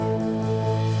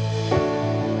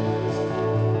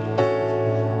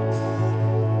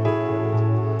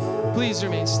Please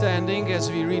remain standing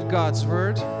as we read God's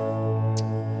Word.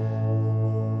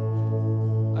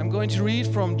 I'm going to read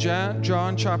from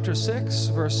John chapter 6,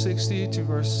 verse 60 to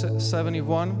verse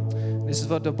 71. This is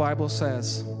what the Bible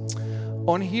says.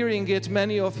 On hearing it,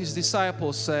 many of his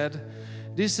disciples said,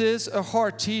 "This is a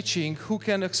hard teaching. Who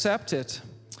can accept it?"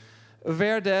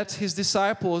 Aware that his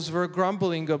disciples were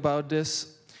grumbling about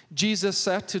this, Jesus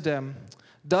said to them,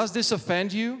 "Does this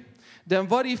offend you? Then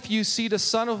what if you see the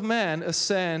Son of Man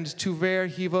ascend to where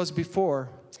he was before?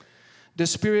 The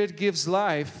Spirit gives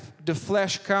life, the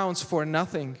flesh counts for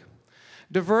nothing.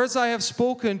 The words I have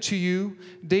spoken to you,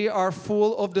 they are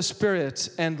full of the Spirit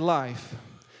and life.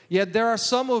 Yet there are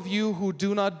some of you who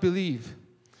do not believe."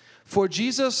 For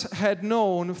Jesus had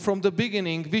known from the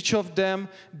beginning which of them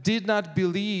did not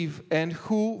believe and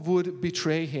who would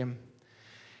betray him.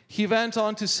 He went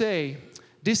on to say,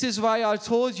 "This is why I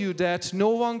told you that no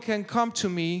one can come to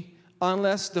me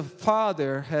unless the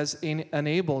Father has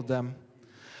enabled them."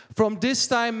 From this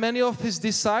time, many of his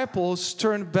disciples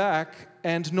turned back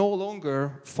and no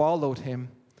longer followed him.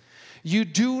 "You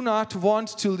do not want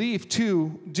to leave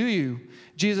too, do you?"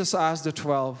 Jesus asked the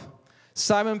 12.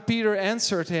 Simon Peter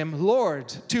answered him, "Lord,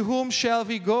 to whom shall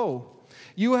we go?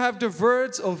 You have the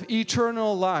words of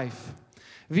eternal life.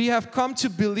 We have come to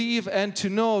believe and to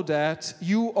know that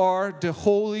you are the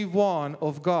Holy One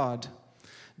of God."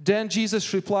 Then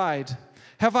Jesus replied,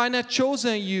 "Have I not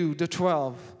chosen you, the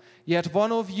 12? Yet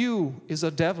one of you is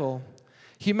a devil."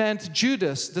 He meant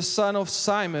Judas, the son of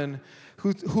Simon,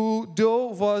 who though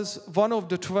was one of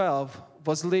the 12,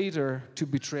 was later to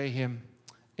betray him.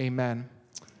 Amen.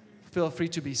 Feel free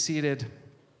to be seated.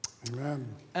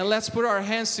 Amen. And let's put our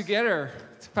hands together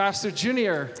to Pastor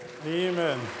Junior.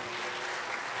 Amen.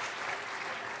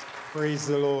 Praise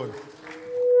the Lord.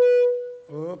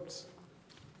 Oops.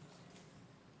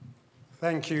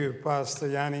 Thank you, Pastor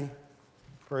Yanni.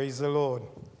 Praise the Lord.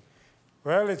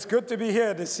 Well, it's good to be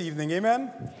here this evening. Amen?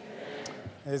 Amen.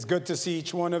 It's good to see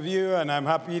each one of you, and I'm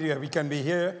happy that we can be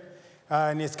here.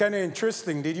 And it's kind of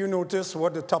interesting. Did you notice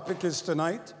what the topic is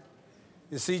tonight?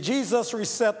 You see, Jesus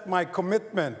reset my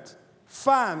commitment,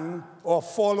 fan or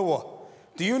follower.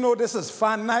 Do you know this is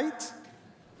fan night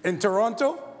in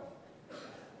Toronto?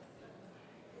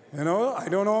 You know, I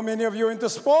don't know how many of you are into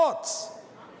sports,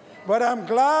 but I'm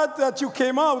glad that you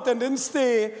came out and didn't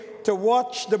stay to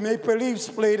watch the Maple Leafs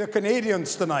play the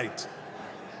Canadians tonight.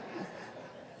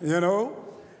 You know,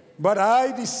 but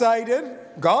God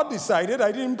decided,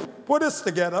 I didn't put this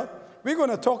together. We're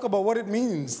going to talk about what it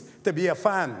means to be a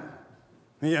fan.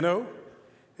 You know,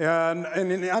 and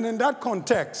in that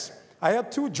context, I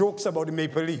had two jokes about the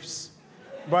Maple Leafs.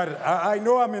 But I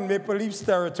know I'm in Maple Leafs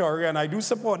territory, and I do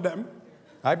support them.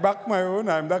 I back my own.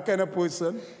 I'm that kind of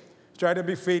person. Try to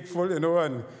be faithful, you know,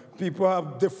 and people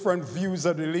have different views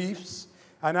of the Leafs.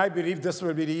 And I believe this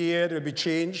will be the year there will be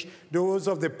change. Those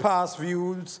of the past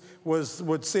views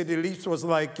would say the Leafs was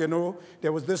like, you know,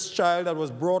 there was this child that was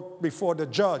brought before the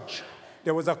judge.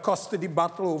 There was a custody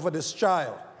battle over this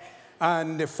child.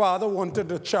 And the father wanted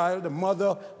the child, the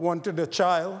mother wanted the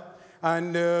child,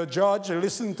 and the judge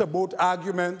listened to both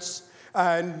arguments,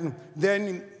 and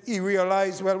then he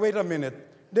realized, well, wait a minute,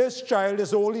 this child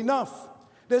is old enough.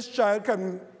 This child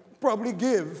can probably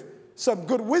give some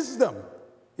good wisdom,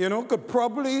 you know, could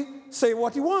probably say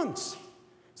what he wants.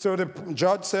 So the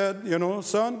judge said, you know,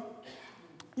 son,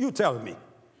 you tell me,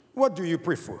 what do you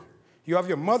prefer? You have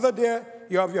your mother there,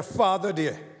 you have your father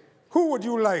there. Who would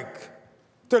you like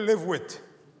to live with?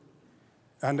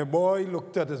 And the boy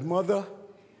looked at his mother,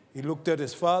 he looked at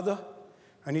his father,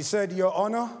 and he said, Your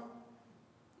Honor,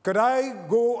 could I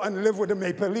go and live with the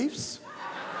Maple Leafs?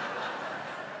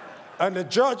 And the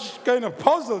judge, kind of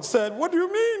puzzled, said, what do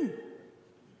you mean?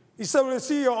 He said, well,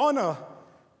 see, Your Honor,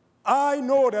 I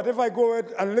know that if I go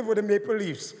and live with the Maple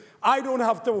Leafs, I don't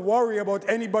have to worry about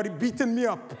anybody beating me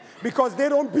up, because they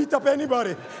don't beat up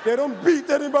anybody. They don't beat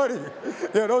anybody.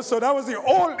 You know, so that was the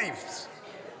old Leafs.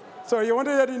 So you want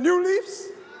to hear the new Leafs?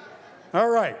 All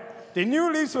right. The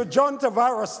new Leafs with John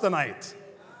Tavares tonight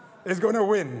is going to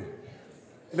win.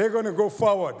 They're going to go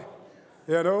forward,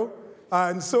 you know.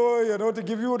 And so, you know, to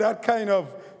give you that kind of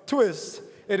twist,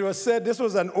 it was said this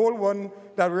was an old one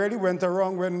that really went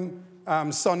around when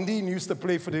Sundin used to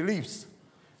play for the Leafs.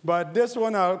 But this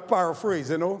one I'll paraphrase,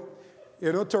 you know.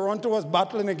 You know, Toronto was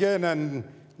battling again, and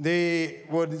they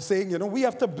were saying, you know, we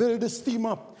have to build this team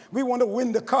up. We want to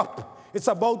win the cup. It's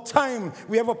about time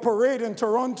we have a parade in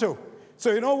Toronto.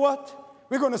 So you know what?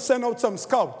 We're going to send out some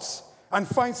scouts and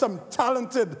find some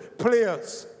talented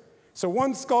players. So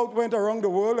one scout went around the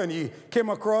world, and he came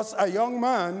across a young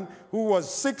man who was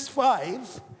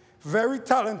 6'5", very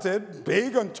talented,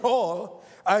 big and tall,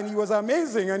 and he was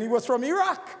amazing, and he was from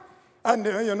Iraq. And,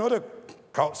 the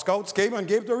scouts came and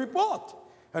gave the report.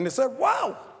 And they said,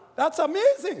 wow, that's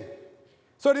amazing.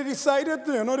 So they decided,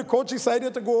 the coach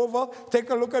decided to go over, take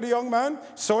a look at the young man,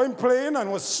 saw him playing,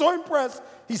 and was so impressed,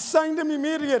 he signed him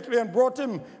immediately and brought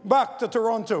him back to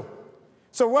Toronto.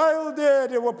 So while there,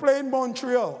 they were playing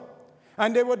Montreal,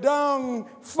 and they were down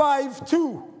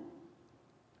 5-2.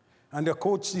 And the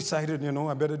coach decided,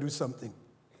 I better do something.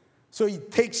 So he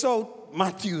takes out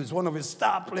Matthews, one of his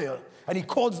star players, and he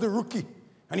calls the rookie.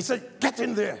 And he said, get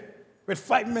in there with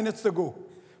 5 minutes to go.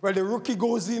 Well, the rookie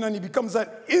goes in and he becomes an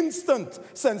instant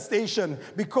sensation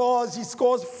because he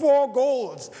scores 4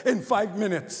 goals in 5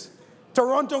 minutes.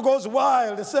 Toronto goes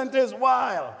wild. The center is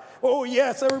wild. Oh,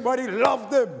 yes, everybody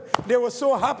loved them. They were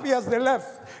so happy as they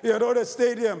left, the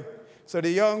stadium. So the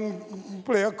young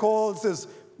player calls his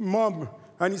mom,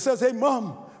 and he says, hey,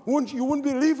 Mom, you wouldn't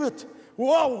believe it.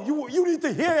 Wow, you need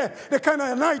to hear the kind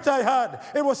of night I had.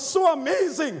 It was so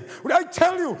amazing. I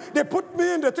tell you, they put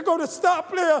me in, they took out the star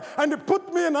player, and they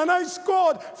put me in, and I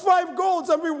scored 5 goals,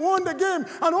 and we won the game,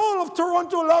 and all of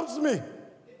Toronto loves me.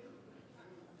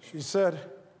 She said,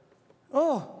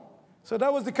 oh, so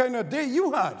that was the kind of day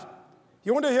you had.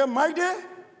 You want to hear my day?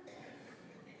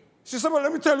 She said, well,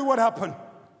 let me tell you what happened.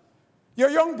 Your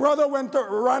young brother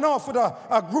ran off with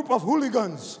a group of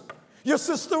hooligans. Your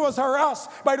sister was harassed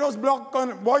by those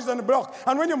boys on the block.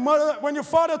 And when your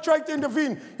father tried to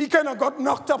intervene, he kind of got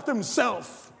knocked up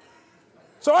himself.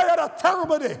 So I had a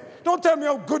terrible day. Don't tell me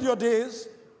how good your day is.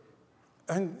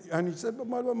 And he said, but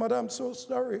mother, I'm so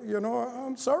sorry.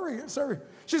 I'm sorry.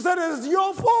 She said, it's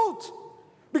your fault.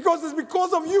 Because it's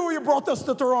because of you brought us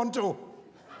to Toronto.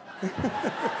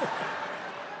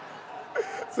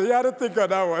 So you had to think of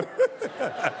that one.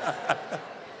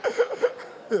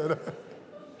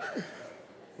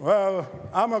 Well,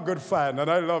 I'm a good fan, and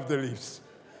I love the Leafs.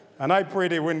 And I pray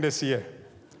they win this year.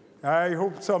 I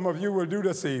hope some of you will do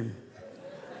the same.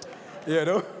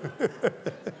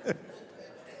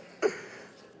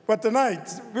 But tonight,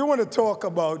 we want to talk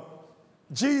about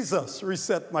Jesus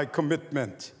reset my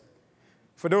commitment.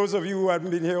 For those of you who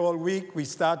haven't been here all week, we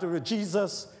started with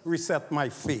Jesus reset my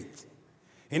faith.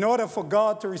 In order for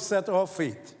God to reset our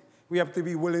faith, we have to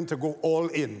be willing to go all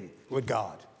in with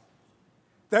God.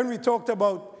 Then we talked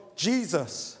about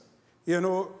Jesus,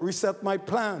 reset my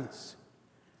plans.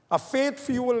 A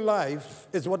faith-fueled life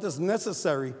is what is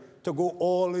necessary to go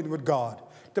all in with God,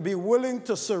 to be willing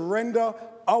to surrender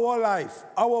our life,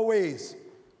 our ways,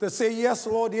 to say, yes,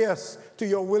 Lord, yes, to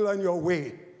your will and your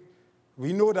way.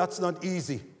 We know that's not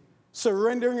easy.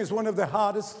 Surrendering is one of the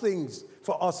hardest things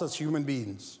for us as human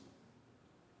beings.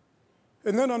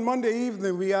 And then on Monday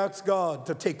evening, we asked God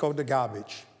to take out the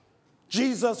garbage.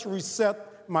 Jesus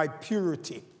reset my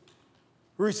purity.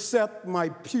 Reset my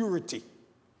purity.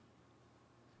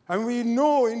 And we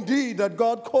know indeed that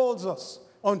God calls us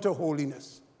unto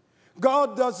holiness.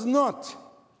 God does not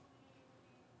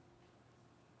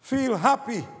feel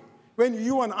happy when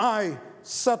you and I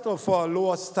settle for a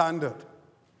lower standard.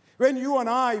 When you and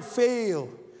I fail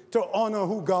to honor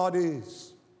who God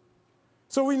is.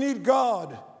 So we need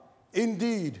God,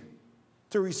 indeed,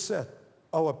 to reset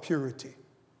our purity.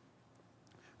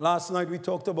 Last night we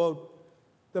talked about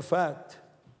the fact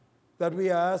that we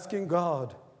are asking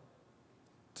God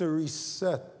to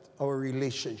reset our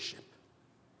relationship.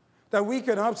 That we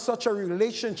can have such a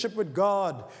relationship with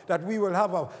God that we will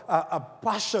have a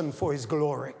passion for His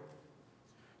glory.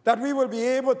 That we will be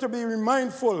able to be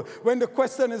mindful when the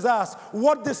question is asked,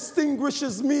 what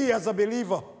distinguishes me as a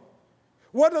believer?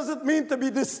 What does it mean to be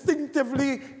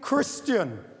distinctively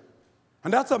Christian?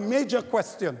 And that's a major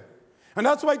question. And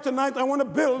that's why tonight I want to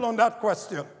build on that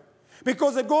question.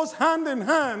 Because it goes hand in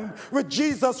hand with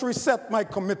Jesus reset my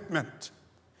commitment.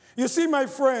 You see, my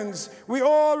friends, we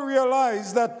all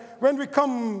realize that when we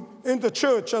come into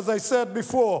church, as I said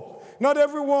before, not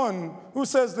everyone who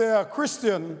says they are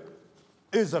Christian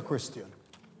is a Christian.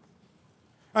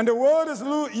 And the word is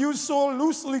used so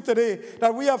loosely today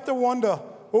that we have to wonder,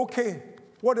 okay,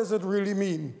 what does it really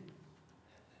mean?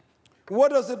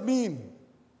 What does it mean?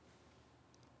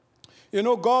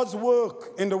 God's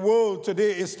work in the world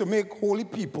today is to make holy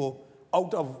people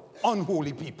out of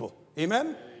unholy people.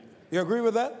 Amen? You agree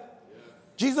with that? Yeah.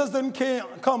 Jesus didn't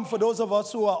come for those of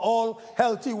us who are all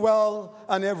healthy, well,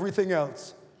 and everything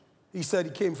else. He said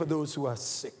he came for those who are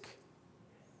sick.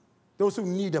 Those who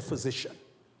need a physician.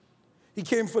 He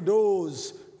came for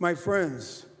those, my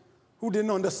friends, who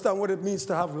didn't understand what it means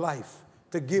to have life,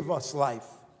 to give us life.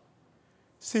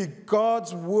 See,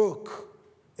 God's work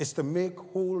is to make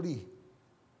holy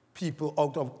people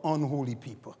out of unholy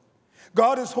people.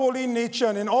 God is holy in nature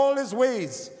and in all His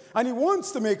ways, and He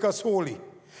wants to make us holy.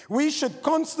 We should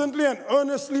constantly and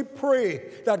earnestly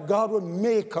pray that God will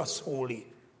make us holy.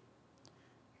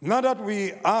 Not that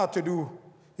we are to do,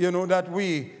 that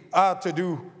we are to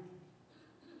do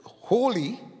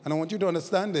holy, and I want you to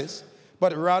understand this,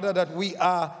 but rather that we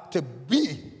are to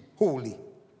be holy.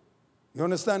 You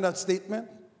understand that statement?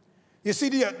 You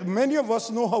see, many of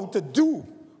us know how to do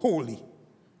holy.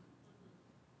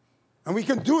 And we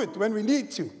can do it when we need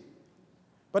to.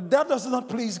 But that does not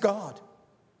please God.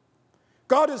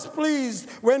 God is pleased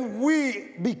when we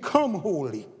become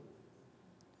holy.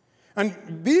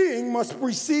 And being must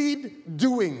precede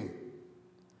doing.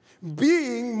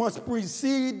 Being must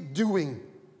precede doing.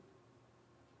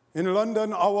 In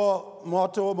London, our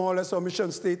motto, more or less our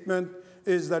mission statement,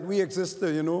 is that we exist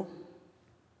to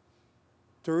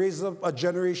raise up a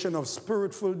generation of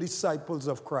spirit-filled disciples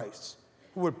of Christ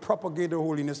who will propagate the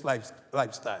holiness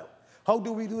lifestyle. How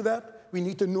do we do that? We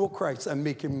need to know Christ and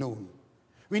make him known.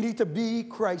 We need to be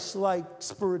Christ-like,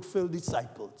 spirit-filled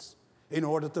disciples in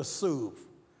order to serve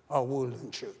our world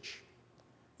and church.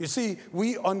 You see,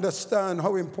 we understand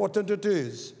how important it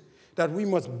is that we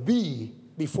must be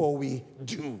before we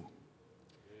do.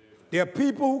 There are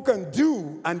people who can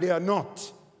do and they are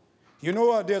not.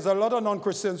 There's a lot of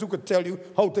non-Christians who could tell you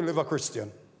how to live a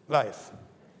Christian life.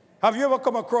 Have you ever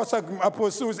come across a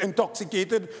person who's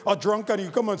intoxicated or drunk and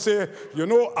you come and say,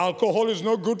 alcohol is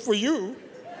not good for you?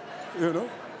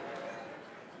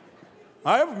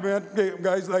 I have met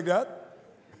guys like that,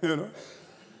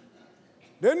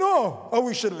 They know how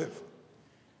we should live.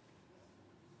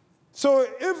 So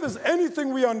if there's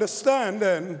anything we understand,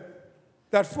 then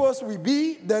that first we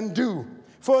be, then do.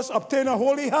 First obtain a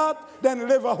holy heart, then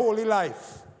live a holy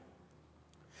life.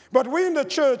 But we in the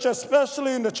church,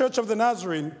 especially in the Church of the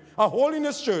Nazarene, a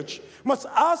holiness church, must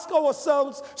ask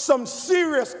ourselves some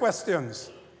serious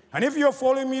questions. And if you're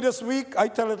following me this week, I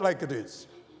tell it like it is.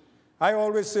 I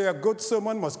always say a good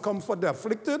sermon must comfort the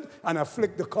afflicted and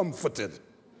afflict the comforted.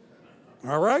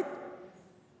 All right?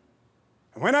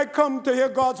 And when I come to hear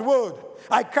God's word,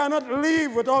 I cannot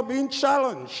leave without being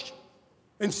challenged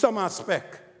in some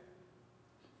aspect.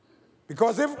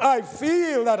 Because if I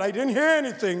feel that I didn't hear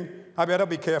anything, I better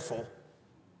be careful.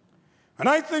 And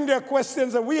I think there are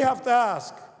questions that we have to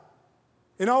ask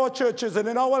in our churches and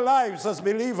in our lives as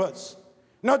believers.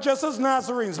 Not just as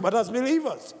Nazarenes, but as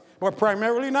believers. But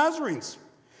primarily Nazarenes.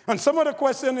 And some of the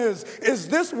question is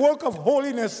this work of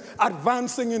holiness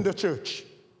advancing in the church?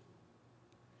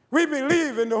 We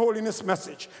believe in the holiness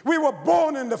message. We were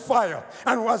born in the fire.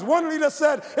 And as one leader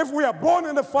said, if we are born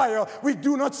in the fire, we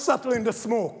do not settle in the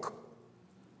smoke.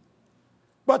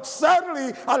 But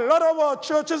sadly, a lot of our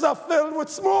churches are filled with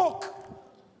smoke.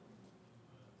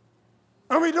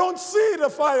 And we don't see the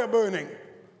fire burning.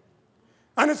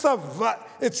 And it's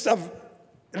a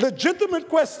legitimate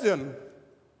question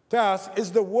to ask,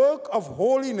 is the work of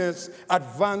holiness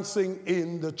advancing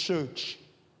in the church?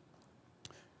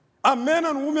 Are men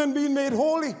and women being made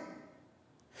holy?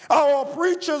 Are our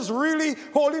preachers really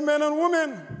holy men and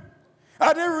women?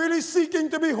 Are they really seeking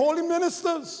to be holy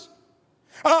ministers?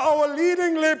 Are our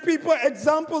leading lay people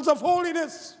examples of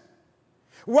holiness?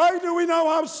 Why do we now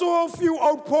have so few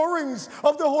outpourings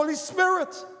of the Holy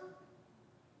Spirit?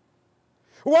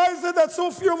 Why is it that so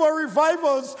few of our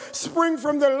revivals spring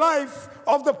from the life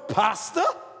of the pastor?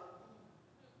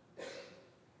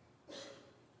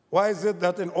 Why is it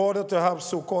that in order to have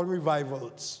so-called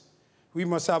revivals, we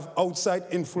must have outside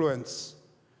influence,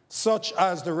 such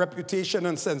as the reputation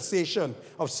and sensation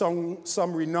of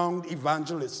some renowned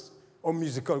evangelist or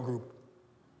musical group?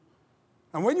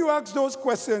 And when you ask those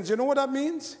questions, you know what that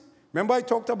means? Remember I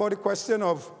talked about the question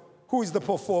of who is the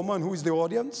performer and who is the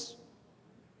audience?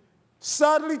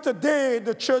 Sadly, today,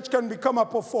 the church can become a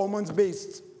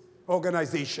performance-based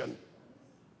organization.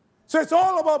 So it's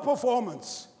all about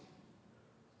performance.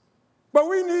 But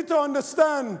we need to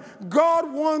understand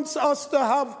God wants us to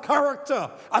have character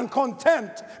and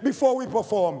content before we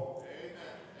perform. Amen.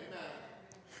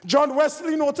 John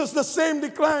Wesley noticed the same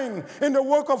decline in the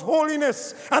work of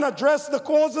holiness and addressed the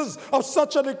causes of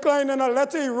such a decline in a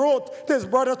letter he wrote to his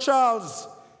brother Charles.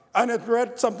 And it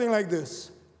read something like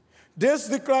this. This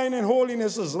decline in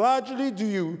holiness is largely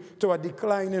due to a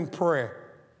decline in prayer.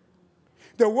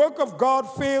 The work of God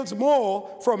fails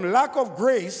more from lack of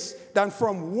grace than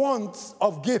from want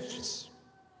of gifts.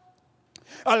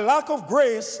 A lack of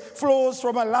grace flows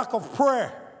from a lack of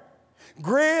prayer.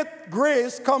 Great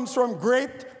grace comes from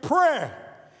great prayer.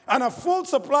 And a full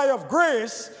supply of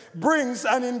grace brings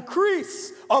an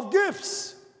increase of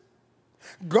gifts.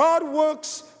 God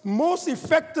works most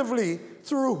effectively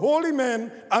through holy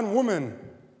men and women.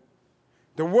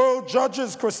 The world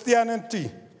judges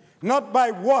Christianity not by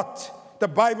what the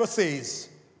Bible says,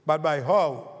 but by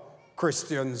how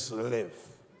Christians live.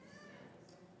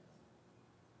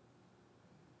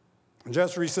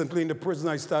 Just recently in the prison,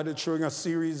 I started showing a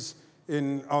series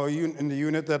in the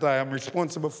unit that I am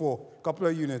responsible for, a couple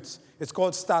of units. It's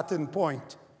called Starting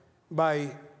Point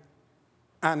by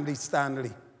Andy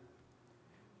Stanley.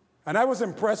 And I was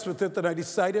impressed with it, and I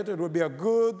decided it would be a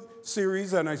good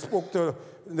series, and I spoke to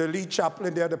the lead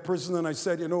chaplain there at the prison, and I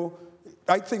said, you know,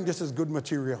 I think this is good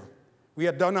material. We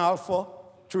had done Alpha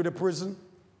through the prison,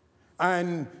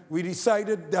 and we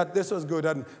decided that this was good.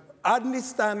 And Andy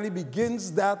Stanley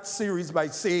begins that series by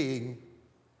saying,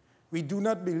 we do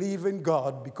not believe in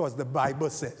God because the Bible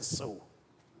says so.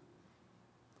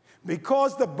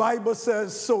 Because the Bible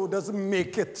says so doesn't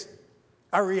make it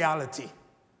a reality.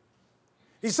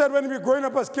 He said when we were growing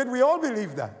up as kids, we all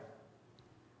believed that.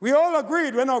 We all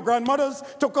agreed when our grandmothers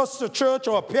took us to church,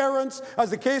 or our parents, as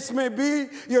the case may be,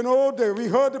 you know, we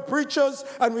heard the preachers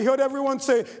and we heard everyone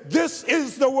say, this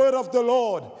is the word of the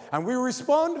Lord. And we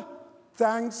respond,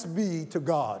 thanks be to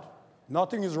God.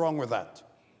 Nothing is wrong with that.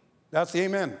 That's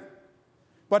amen.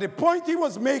 But the point he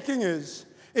was making is,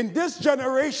 in this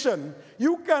generation,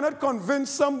 you cannot convince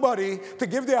somebody to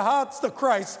give their hearts to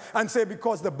Christ and say,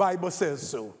 because the Bible says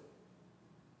so.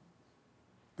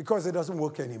 Because it doesn't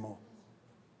work anymore.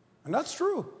 And that's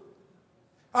true.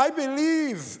 I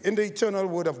believe in the eternal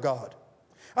Word of God.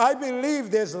 I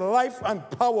believe there's life and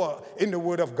power in the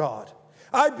Word of God.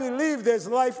 I believe there's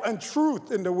life and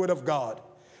truth in the Word of God.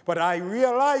 But I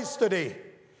realize today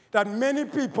that many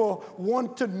people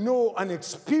want to know and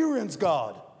experience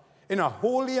God in a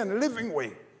holy and living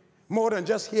way, more than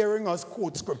just hearing us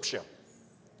quote Scripture.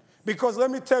 Because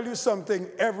let me tell you something,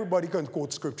 everybody can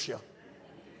quote Scripture.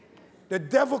 The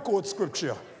devil quotes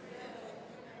Scripture.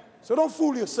 So don't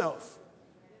fool yourself.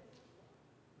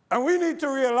 And we need to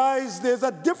realize there's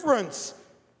a difference,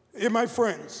 my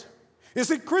friends. You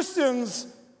see, Christians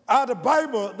are the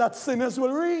Bible that sinners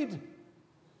will read.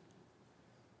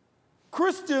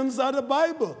 Christians are the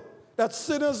Bible that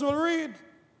sinners will read.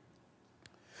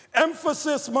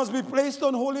 Emphasis must be placed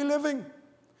on holy living.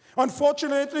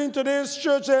 Unfortunately, in today's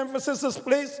church, the emphasis is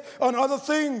placed on other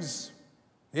things.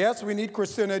 Yes, we need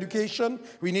Christian education.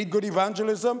 We need good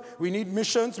evangelism. We need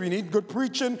missions. We need good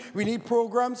preaching. We need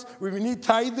programs. We need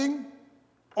tithing.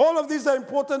 All of these are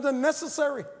important and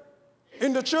necessary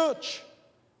in the church.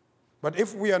 But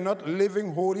if we are not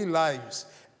living holy lives,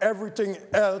 everything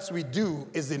else we do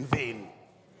is in vain.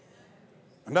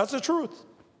 And that's the truth.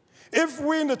 If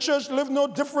we in the church live no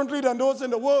differently than those in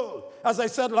the world, as I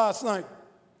said last night,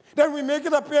 then we make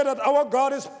it appear that our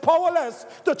God is powerless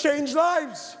to change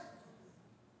lives.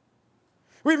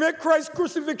 We make Christ's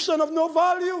crucifixion of no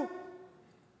value.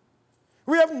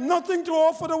 We have nothing to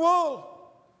offer the world.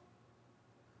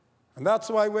 And that's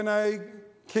why when I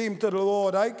came to the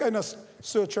Lord, I kind of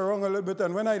searched around a little bit,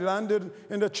 and when I landed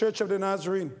in the Church of the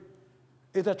Nazarene,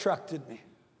 it attracted me.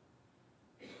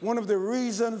 One of the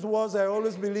reasons was I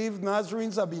always believed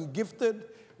Nazarenes have been gifted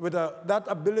with that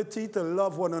ability to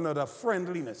love one another,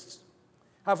 friendliness.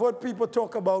 I've heard people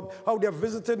talk about how they've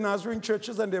visited Nazarene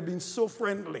churches and they've been so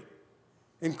friendly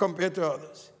in compared to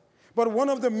others. But one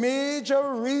of the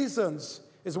major reasons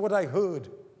is what I heard.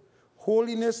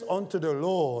 Holiness unto the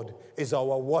Lord is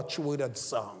our watchword and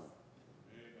song.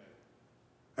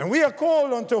 And we are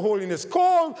called unto holiness,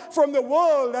 called from the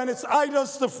world and its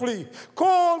idols to flee,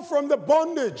 called from the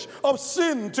bondage of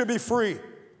sin to be free.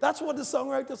 That's what the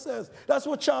songwriter says. That's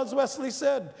what Charles Wesley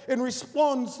said in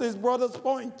response to his brother's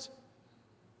point.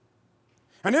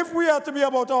 And if we are to be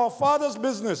about our Father's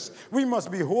business, we must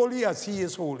be holy as he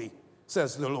is holy,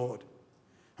 says the Lord.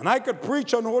 And I could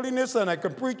preach on holiness, and I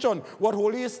could preach on what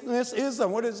holiness is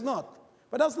and what it's not.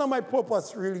 But that's not my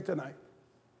purpose really tonight.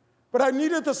 But I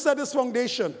needed to set this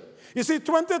foundation. You see,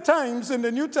 20 times in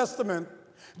the New Testament,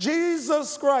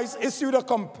 Jesus Christ issued a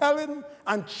compelling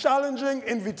and challenging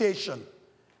invitation.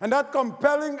 And that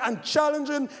compelling and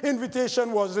challenging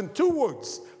invitation was in 2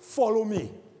 words: follow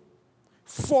me.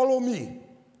 Follow me.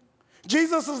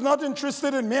 Jesus is not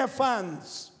interested in mere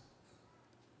fans.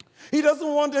 He doesn't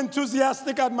want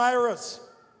enthusiastic admirers.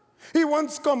 He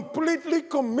wants completely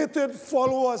committed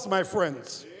followers, my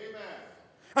friends. Amen.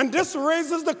 And this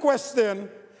raises the question,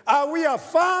 are we a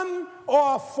fan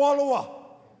or a follower?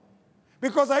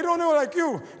 Because I don't know like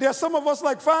you, there are some of us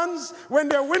like fans. When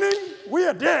they're winning, we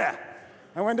are there.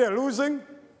 And when they're losing,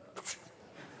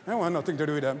 I want nothing to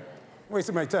do with them.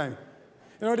 Wasting my time.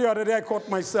 You know, the other day I caught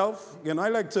myself. You know, I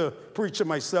like to preach to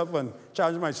myself and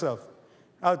challenge myself.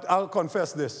 I'll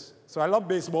confess this. So I love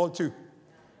baseball too.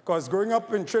 Because growing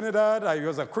up in Trinidad, I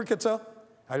was a cricketer.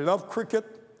 I love cricket.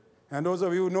 And those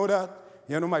of you who know that,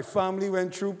 You know, my family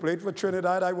went through, played for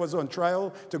Trinidad. I was on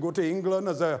trial to go to England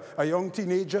as a young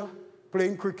teenager,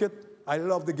 playing cricket. I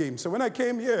loved the game. So when I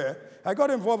came here, I got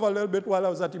involved a little bit while I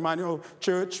was at Emmanuel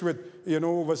Church with,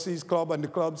 overseas club and the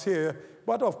clubs here.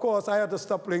 But of course, I had to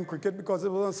stop playing cricket because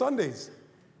it was on Sundays.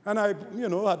 And I,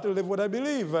 had to live what I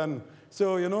believe. And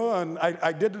so, and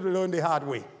I did learn the hard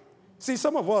way. See,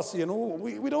 some of us, we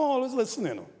don't always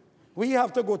listen, We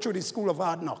have to go through the school of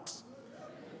hard knocks.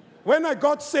 When I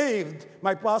got saved,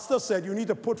 my pastor said, you need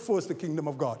to put first the kingdom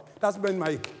of God. That's been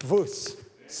my verse.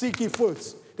 Seek ye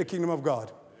first the kingdom of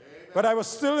God. But I was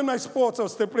still in my sports. I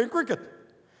was still playing cricket.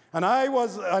 And I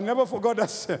never forgot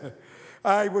that.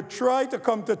 I would try to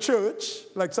come to church,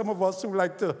 like some of us who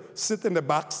like to sit in the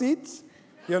back seats.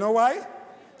 You know why?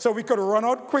 So we could run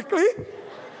out quickly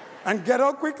and get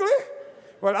out quickly.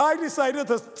 Well, I decided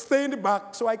to stay in the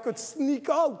back so I could sneak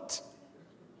out.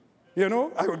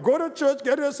 I would go to church,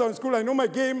 get to Sunday school. I know my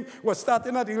game was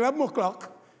starting at 11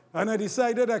 o'clock. And I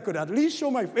decided I could at least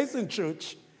show my face in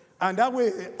church. And that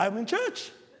way, I'm in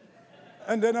church.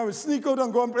 And then I would sneak out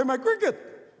and go and play my cricket.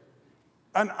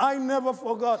 And I never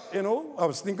forgot, I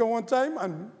was thinking one time,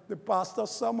 and the pastor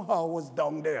somehow was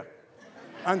down there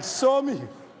and saw me.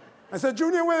 I said,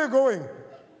 Junior, where are you going?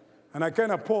 And I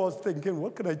kind of paused thinking,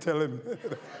 what could I tell him?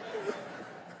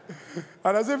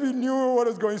 And as if he knew what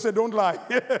was going, he said, don't lie.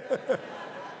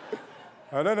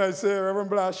 And then I said, Reverend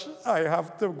Blash, I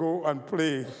have to go and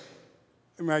play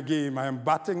my game. I am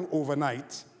batting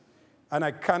overnight. And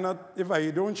I cannot, if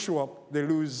I don't show up, they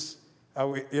lose,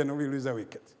 we lose a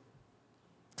wicket.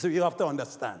 So you have to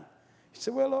understand. He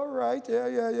said, well, all right,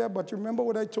 yeah. But remember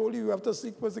what I told you have to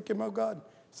seek first the kingdom of God. I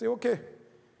say, okay.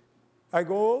 I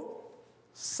go,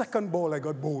 second ball, I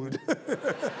got bowled.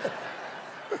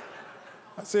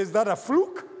 I say, is that a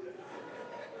fluke?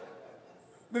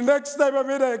 The next time I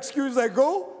made an excuse, I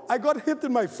got hit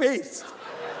in my face.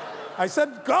 I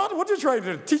said, God, what are you trying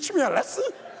to teach me a lesson?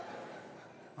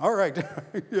 All right,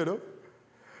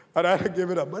 And I had to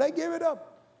give it up. But I gave it up.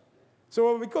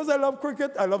 So because I love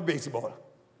cricket, I love baseball.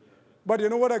 But you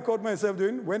know what I caught myself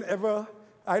doing? Whenever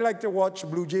I like to watch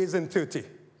Blue Jays in 30.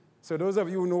 So those of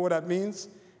you who know what that means,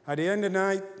 at the end of the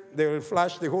night, they will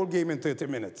flash the whole game in 30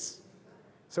 minutes.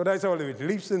 So that's how I do it.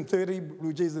 Leafs in 30,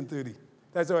 Blue Jays in 30.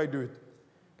 That's how I do it.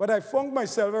 But I found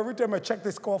myself every time I checked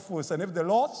the score first, and if they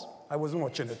lost, I wasn't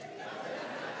watching it.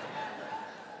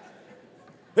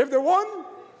 If they won,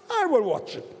 I will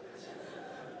watch it.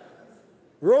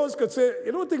 Rose could say,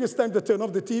 you don't think it's time to turn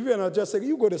off the TV? And I'll just say,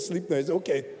 you go to sleep now. I say,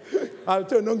 okay. I'll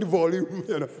turn on the volume,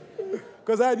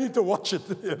 because I need to watch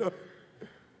it,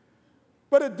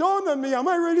 But it dawned on me, am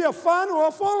I really a fan or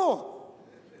a follower?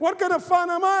 What kind of fan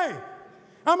am I?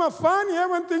 I'm a fan here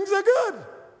when things are good.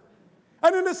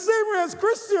 And in the same way as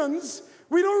Christians,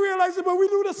 we don't realize it, but we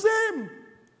do the same.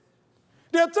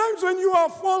 There are times when you are a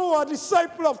follower, a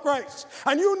disciple of Christ,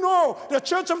 and you know the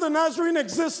Church of the Nazarene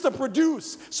exists to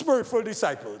produce spirit-filled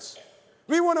disciples.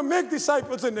 We want to make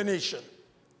disciples in the nation.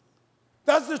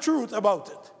 That's the truth about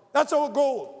it. That's our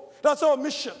goal. That's our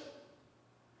mission.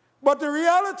 But the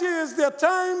reality is there are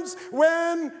times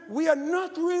when we are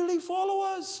not really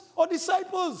followers or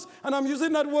disciples, and I'm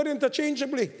using that word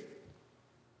interchangeably,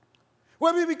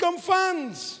 where we become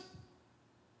fans.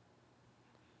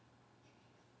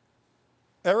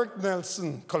 Eric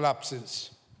Nelson collapses.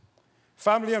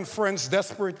 Family and friends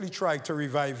desperately try to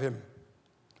revive him.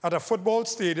 At a football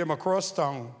stadium across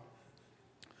town,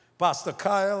 Pastor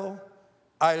Kyle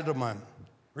Eidelman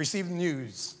received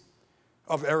news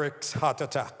of Eric's heart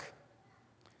attack.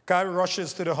 Kyle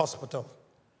rushes to the hospital.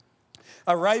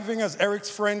 Arriving as Eric's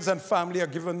friends and family are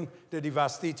given the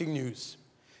devastating news.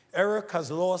 Eric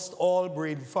has lost all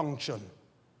brain function.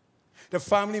 The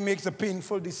family makes a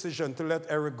painful decision to let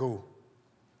Eric go.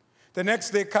 The next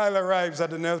day, Kyle arrives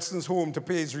at the Nelson's home to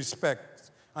pay his respects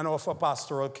and offer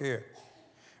pastoral care.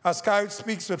 As Kyle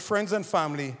speaks with friends and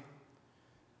family,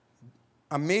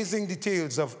 amazing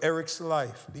details of Eric's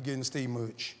life begins to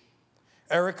emerge.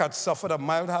 Eric had suffered a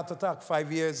mild heart attack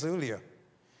 5 years earlier.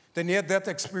 The near-death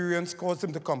experience caused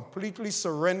him to completely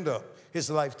surrender his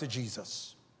life to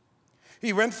Jesus.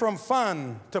 He went from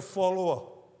fan to follower,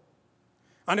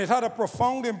 and it had a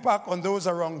profound impact on those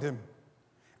around him.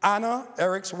 Anna,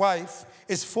 Eric's wife,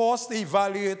 is forced to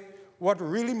evaluate what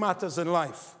really matters in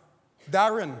life.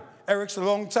 Darren, Eric's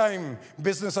longtime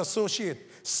business associate,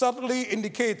 subtly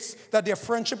indicates that their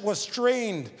friendship was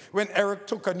strained when Eric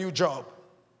took a new job.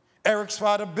 Eric's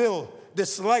father, Bill,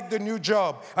 disliked the new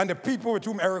job and the people with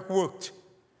whom Eric worked,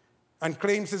 and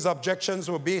claims his objections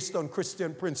were based on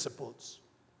Christian principles.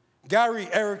 Gary,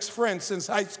 Eric's friend since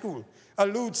high school,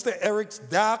 alludes to Eric's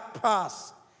dark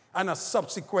past and a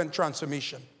subsequent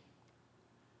transformation.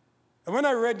 And when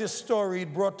I read this story,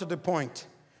 it brought to the point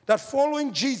that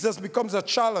following Jesus becomes a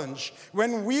challenge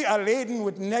when we are laden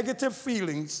with negative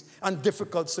feelings and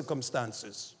difficult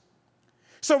circumstances.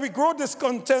 So we grow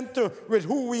discontent with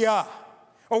who we are,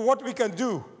 or what we can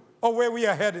do, or where we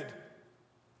are headed.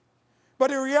 But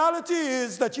the reality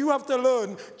is that you have to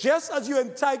learn, just as you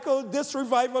entitled this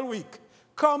revival week,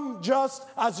 come just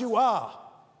as you are.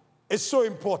 It's so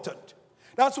important.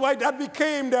 That's why that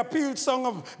became the appeal song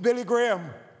of Billy Graham.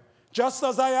 Just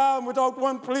as I am, without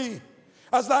one plea,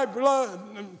 as thy blood,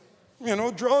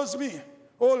 draws me.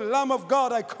 O Lamb of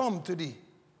God, I come to thee.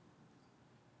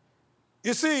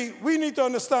 You see, we need to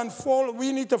understand,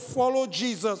 we need to follow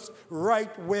Jesus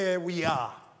right where we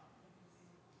are.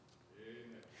 Amen.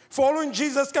 Following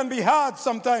Jesus can be hard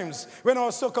sometimes when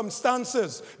our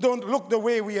circumstances don't look the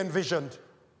way we envisioned.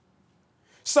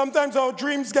 Sometimes our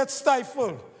dreams get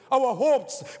stifled. Our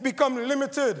hopes become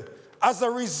limited as a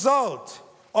result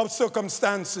of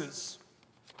circumstances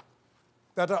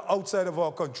that are outside of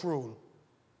our control.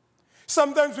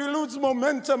 Sometimes we lose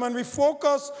momentum and we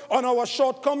focus on our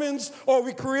shortcomings, or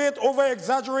we create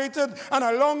over-exaggerated and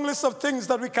a long list of things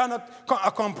that we cannot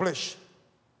accomplish.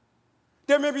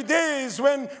 There may be days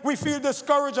when we feel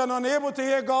discouraged and unable to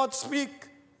hear God speak.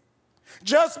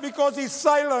 Just because he's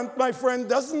silent, my friend,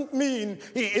 doesn't mean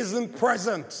he isn't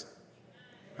present.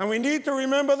 And we need to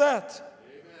remember that.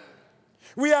 Amen.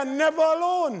 We are never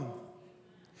alone.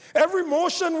 Every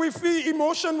emotion we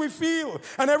feel,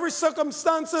 and every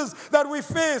circumstances that we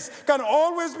face can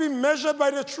always be measured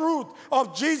by the truth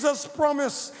of Jesus'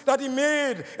 promise that he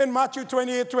made in Matthew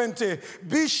 28:20.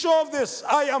 Be sure of this,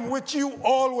 I am with you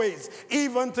always,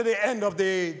 even to the end of the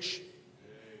age.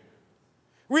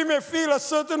 We may feel a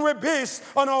certain way based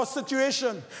on our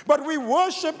situation, but we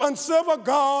worship and serve a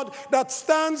God that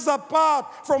stands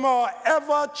apart from our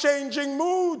ever-changing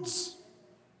moods.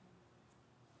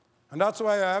 And that's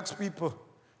why I ask people,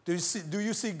 do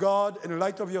you see God in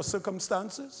light of your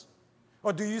circumstances?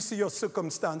 Or do you see your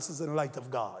circumstances in light of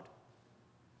God?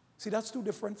 See, that's two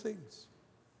different things.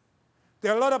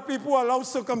 There are a lot of people who allow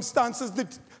circumstances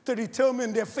to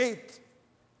determine their faith.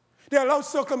 They allow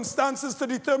circumstances to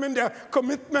determine their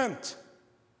commitment.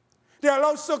 They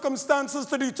allow circumstances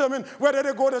to determine whether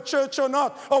they go to church or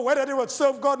not, or whether they would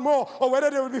serve God more, or whether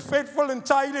they would be faithful in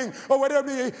tithing, or whether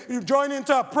they join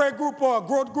into a prayer group or a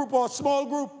growth group or a small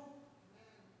group.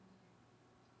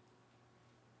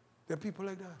 There are people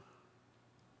like that.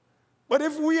 But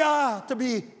if we are to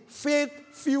be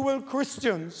faith-fueled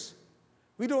Christians,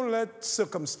 we don't let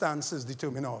circumstances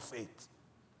determine our faith.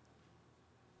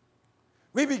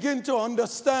 We begin to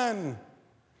understand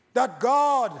that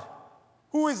God,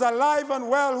 who is alive and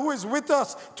well, who is with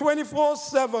us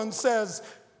 24/7, says,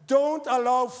 don't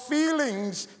allow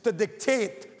feelings to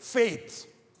dictate faith.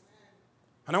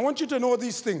 And I want you to know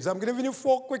these things. I'm giving you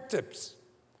 4 quick tips.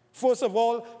 First of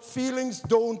all, feelings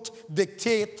don't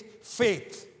dictate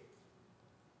faith.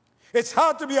 It's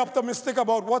hard to be optimistic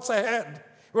about what's ahead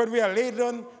when we are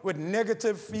laden with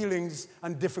negative feelings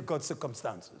and difficult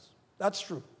circumstances. That's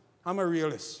true. I'm a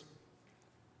realist.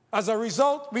 As a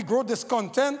result, we grow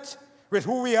discontent with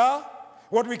who we are,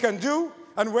 what we can do,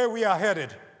 and where we are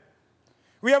headed.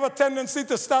 We have a tendency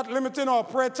to start limiting our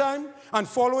prayer time, and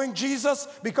following Jesus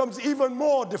becomes even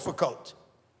more difficult.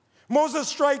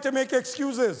 Moses tried to make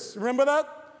excuses. Remember that?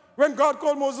 When God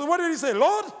called Moses, what did he say?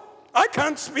 Lord, I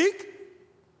can't speak.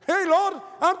 Hey, Lord,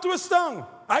 I'm twist tongue.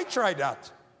 I tried that.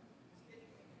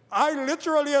 I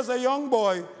literally, as a young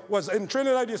boy, was in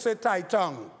Trinidad, you say tie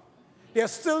tongue.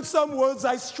 There's still some words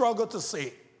I struggle to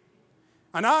say.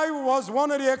 And I was one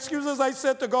of the excuses I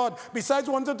said to God. Besides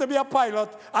wanting to be a pilot,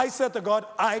 I said to God,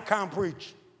 I can't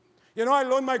preach. You know, I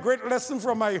learned my great lesson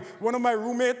from one of my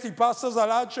roommates. He pastors a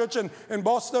large church in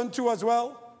Boston too as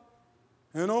well.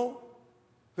 You know,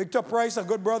 Victor Price, a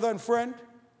good brother and friend.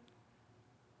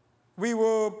 We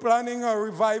were planning a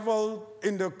revival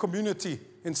in the community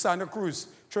in Santa Cruz,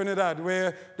 Trinidad,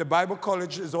 where the Bible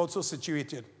College is also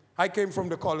situated. I came from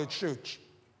the college church.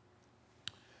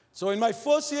 So in my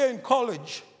first year in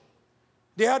college,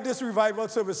 they had this revival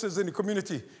services in the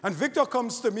community. And Victor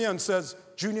comes to me and says,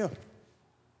 Junior,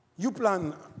 you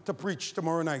plan to preach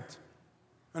tomorrow night.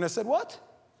 And I said, what?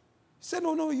 He said,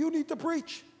 no, you need to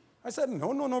preach. I said,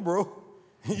 no, bro.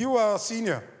 You are a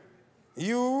senior.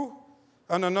 You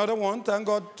and another one, thank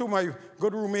God, 2 of my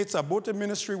good roommates are both in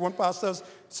ministry. One pastors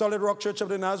Solid Rock Church of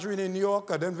the Nazarene in New York,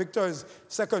 and then Victor is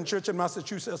Second Church in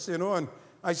Massachusetts, you know. And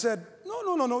I said,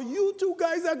 no, you 2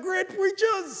 guys are great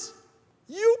preachers.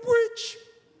 You preach.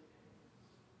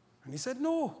 And he said,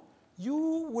 no,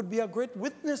 you would be a great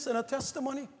witness and a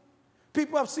testimony.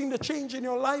 People have seen the change in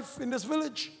your life in this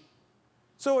village.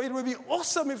 So it would be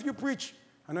awesome if you preach.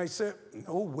 And I said,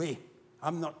 no way,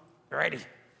 I'm not ready.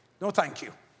 No, thank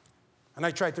you. And I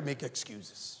tried to make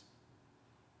excuses.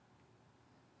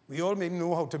 We all may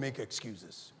know how to make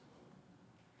excuses.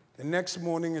 The next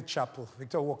morning at chapel,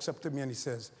 Victor walks up to me and he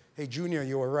says, hey, Junior,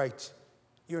 you were right.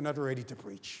 You're not ready to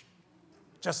preach.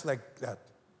 Just like that.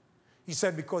 He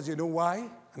said, because you know why?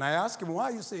 And I asked him,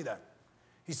 why you say that?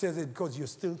 He says, it's because you're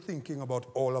still thinking about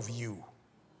all of you.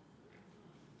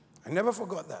 I never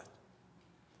forgot that.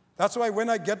 That's why when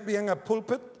I get behind a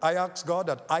pulpit, I ask God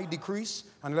that I decrease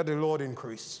and let the Lord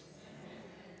increase.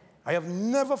 I have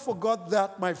never forgot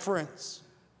that, my friends.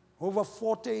 Over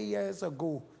 40 years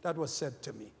ago, that was said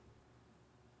to me.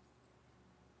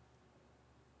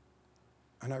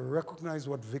 And I recognize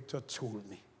what Victor told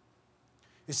me.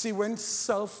 You see, when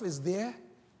self is there,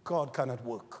 God cannot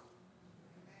work.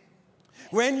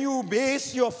 When you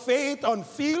base your faith on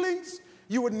feelings,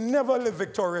 you would never live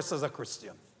victorious as a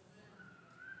Christian.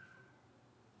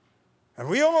 And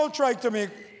we all try to make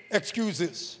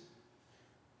excuses.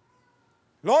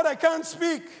 Lord, I can't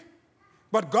speak.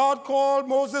 But God called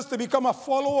Moses to become a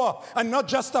follower and not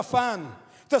just a fan,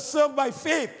 to serve by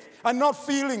faith and not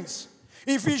feelings.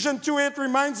 Ephesians 2:8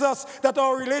 reminds us that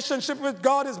our relationship with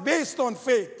God is based on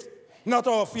faith, not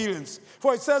our feelings.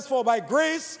 For it says, for by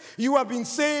grace you have been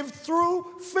saved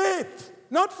through faith,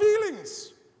 not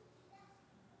feelings.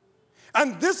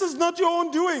 And this is not your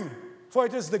own doing, for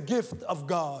it is the gift of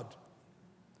God.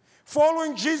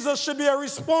 Following Jesus should be a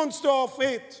response to our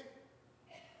faith,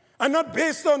 and not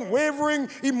based on wavering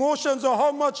emotions or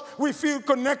how much we feel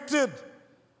connected.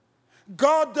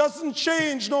 God doesn't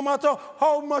change no matter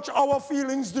how much our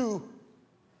feelings do.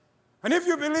 And if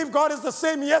you believe God is the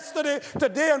same yesterday,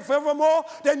 today, and forevermore,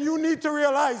 then you need to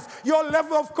realize your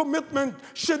level of commitment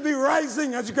should be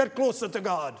rising as you get closer to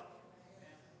God.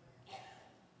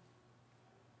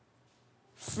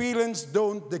 Feelings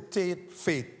don't dictate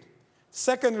faith.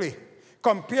 Secondly,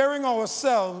 comparing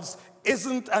ourselves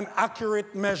isn't an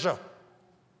accurate measure.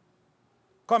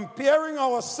 Comparing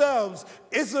ourselves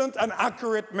isn't an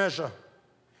accurate measure.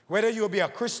 Whether you be a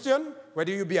Christian,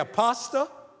 whether you be a pastor,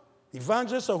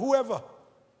 evangelist, or whoever,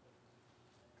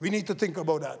 we need to think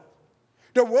about that.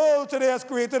 The world today has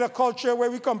created a culture where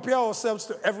we compare ourselves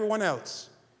to everyone else.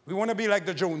 We want to be like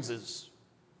the Joneses.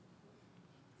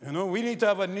 You know, we need to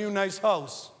have a new nice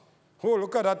house. Oh,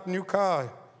 look at that new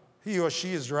car he or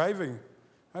she is driving.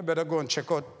 I better go and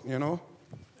check out, to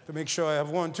make sure I have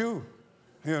one too,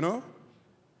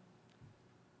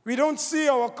 We don't see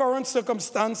our current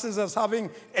circumstances as having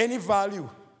any value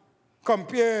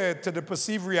compared to the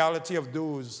perceived reality of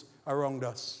those around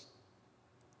us.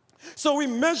 So we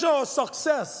measure our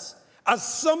success as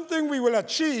something we will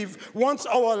achieve once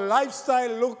our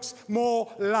lifestyle looks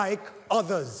more like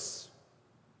others.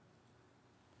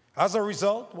 As a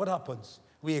result, what happens?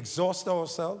 We exhaust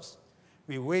ourselves.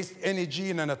 We waste energy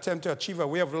in an attempt to achieve a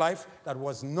way of life that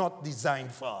was not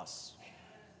designed for us.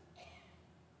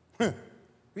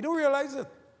 We don't realize it.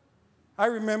 I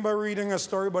remember reading a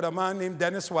story about a man named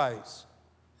Dennis Wise.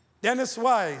 Dennis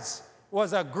Wise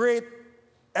was a great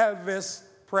Elvis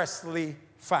Presley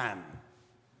fan.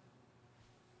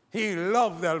 He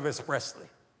loved Elvis Presley.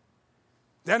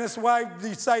 Dennis Wise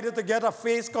decided to get a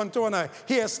face contour and a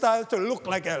hairstyle to look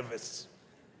like Elvis.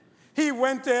 He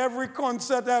went to every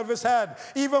concert Elvis had,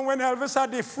 even when Elvis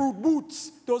had the fruit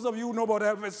boots. Those of you who know about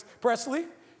Elvis Presley,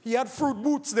 he had fruit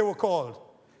boots, they were called.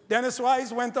 Dennis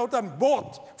Wise went out and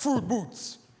bought fruit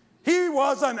boots. He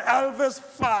was an Elvis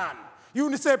fan.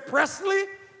 You say Presley,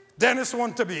 Dennis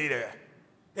wanted to be there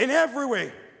in every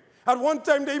way. At one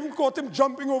time, they even caught him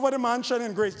jumping over the mansion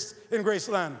in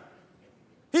Graceland.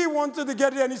 He wanted to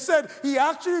get there, and he said he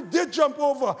actually did jump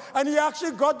over, and he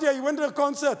actually got there. He went to the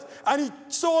concert, and he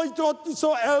thought he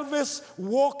saw Elvis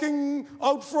walking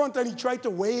out front, and he tried to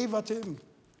wave at him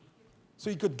so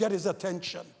he could get his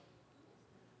attention.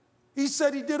 He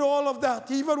said he did all of that.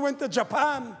 He even went to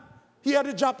Japan. He had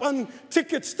a Japan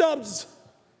ticket stubs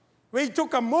where he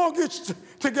took a mortgage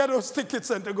to get those tickets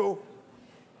and to go.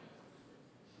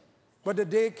 But the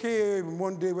day came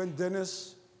one day when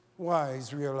Dennis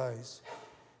Wise realized,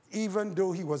 even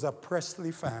though he was a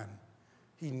Presley fan,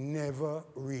 he never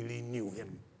really knew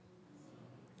him.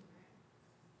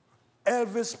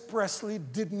 Elvis Presley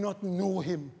did not know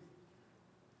him.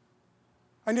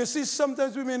 And you see,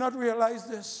 sometimes we may not realize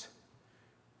this.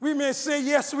 We may say,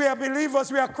 yes, we are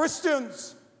believers, we are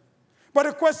Christians. But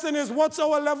the question is, what's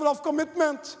our level of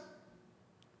commitment?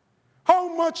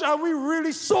 How much are we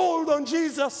really sold on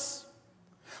Jesus?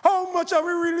 How much are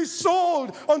we really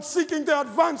sold on seeking to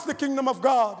advance the kingdom of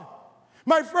God?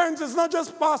 My friends, it's not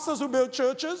just pastors who build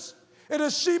churches. It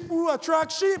is sheep who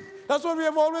attract sheep. That's what we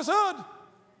have always heard.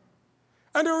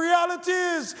 And the reality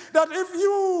is that if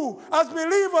you, as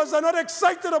believers, are not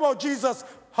excited about Jesus,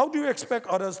 how do you expect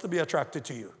others to be attracted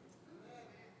to you?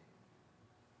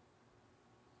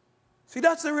 See,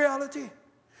 that's the reality.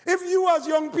 If you, as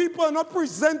young people, are not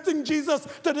presenting Jesus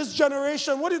to this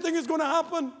generation, what do you think is going to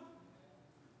happen?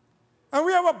 And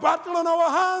we have a battle on our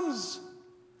hands.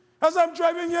 As I'm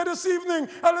driving here this evening,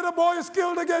 a little boy is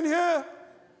killed again here.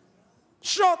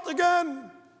 Shot again.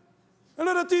 A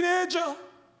little teenager.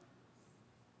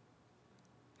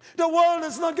 The world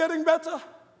is not getting better.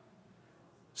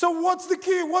 So what's the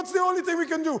key? What's the only thing we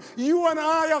can do? You and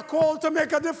I are called to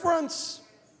make a difference.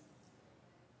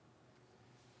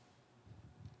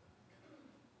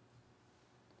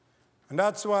 And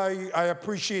that's why I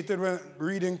appreciated when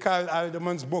reading Kyle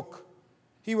Alderman's book.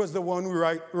 He was the one who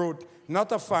wrote,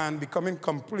 Not a Fan, Becoming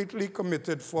Completely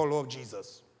Committed Follower of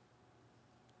Jesus.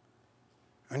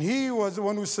 And he was the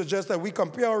one who suggests that we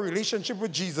compare our relationship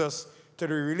with Jesus to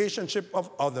the relationship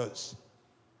of others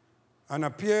and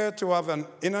appear to have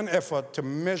in an effort to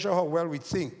measure how well we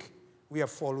think we are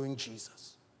following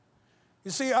Jesus.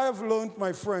 You see, I have learned,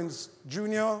 my friends,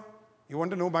 Junior, you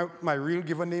want to know my real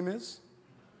given name is?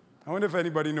 I wonder if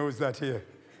anybody knows that here.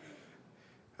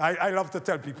 I love to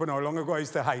tell people now. Long ago, I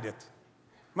used to hide it.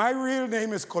 My real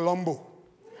name is Colombo.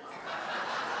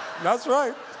 That's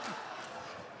right.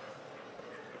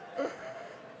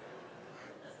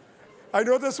 I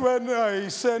notice when I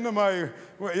send my,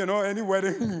 any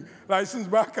wedding license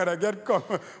back and I get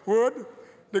word,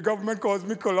 the government calls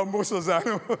me Colombo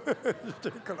Sozano.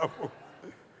 Colombo.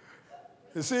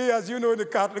 You see, as you know, in the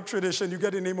Catholic tradition, you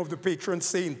get the name of the patron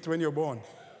saint when you're born.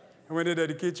 And when they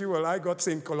dedicate you, well, I got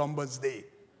St. Columba's Day.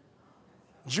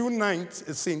 June 9th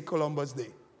is St. Columba's Day.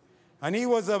 And he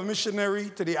was a missionary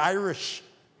to the Irish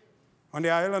on the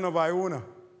island of Iona.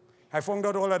 I found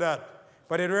out all of that.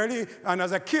 But and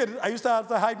as a kid, I used to have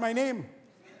to hide my name.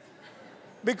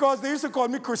 Because they used to call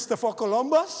me Christopher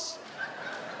Columbus.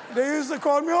 They used to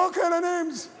call me all kind of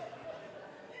names.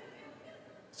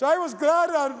 So I was glad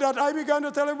that I began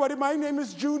to tell everybody my name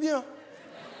is Junior.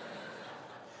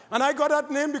 And I got that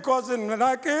name because in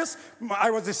that case, I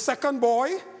was the second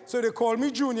boy, so they called me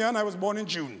Junior, and I was born in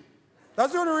June.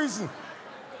 That's the only reason.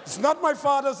 It's not my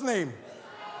father's name.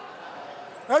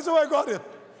 That's how I got it.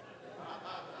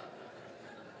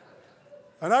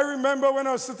 And I remember when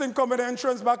I was sitting common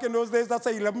entrance back in those days, that's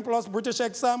an 11 plus British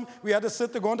exam. We had to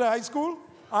sit to go into high school.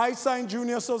 I signed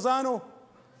Junior Sozano.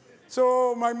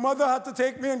 So my mother had to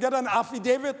take me and get an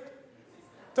affidavit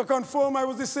to confirm I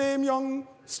was the same young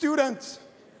student.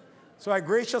 So I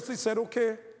graciously said,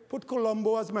 okay, put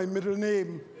Colombo as my middle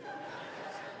name.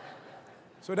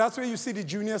 So that's where you see the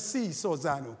Junior C.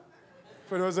 Sozano,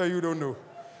 for those of you who don't know.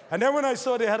 And then when I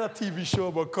saw they had a TV show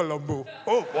about Colombo,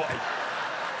 oh boy,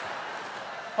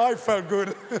 I felt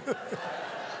good.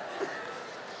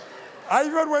 I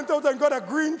even went out and got a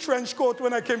green trench coat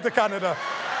when I came to Canada.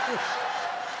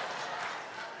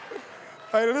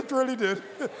 I literally did.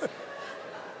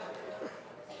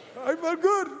 I felt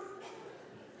good.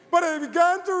 But I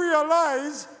began to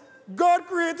realize God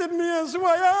created me as who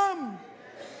I am.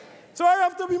 So I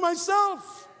have to be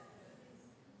myself.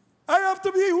 I have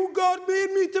to be who God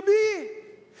made me to be.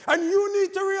 And you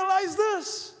need to realize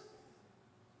this.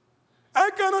 I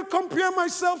cannot compare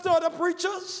myself to other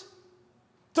preachers,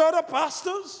 to other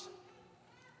pastors.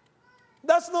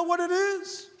 That's not what it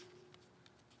is.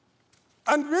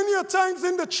 And many a times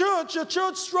in the church, your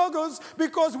church struggles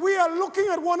because we are looking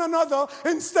at one another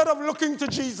instead of looking to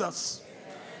Jesus.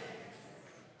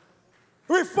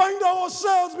 We find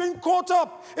ourselves being caught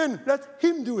up in, let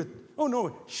him do it. Oh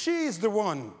no, she's the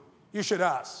one you should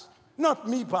ask, not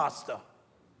me, pastor.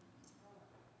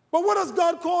 But what has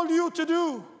God called you to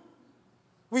do?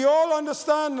 We all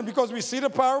understand, because we see the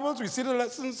parables, we see the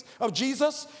lessons of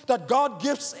Jesus, that God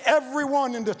gifts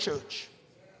everyone in the church.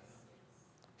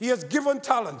 He has given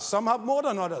talents. Some have more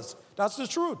than others. That's the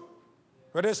truth.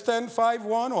 Whether it's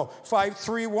 10-5-1 or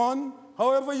 5-3-1,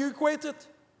 however you equate it.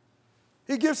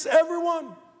 He gives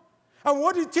everyone. And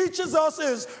what he teaches us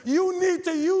is you need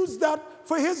to use that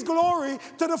for his glory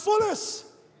to the fullest.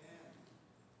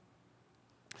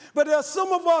 But there are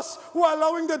some of us who are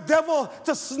allowing the devil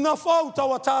to snuff out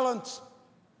our talent.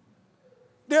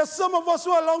 There are some of us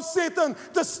who allow Satan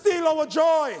to steal our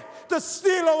joy, to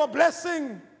steal our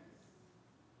blessing.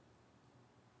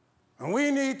 And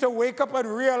we need to wake up and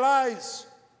realize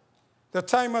the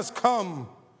time has come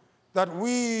that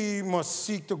we must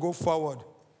seek to go forward.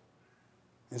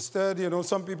 Instead,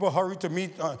 some people hurry to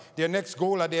meet their next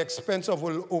goal at the expense of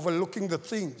overlooking the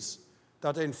things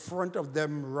that are in front of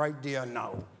them right there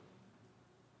now.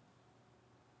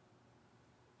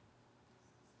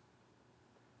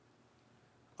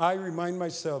 I remind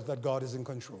myself that God is in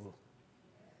control.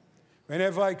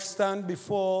 Whenever I stand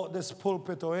before this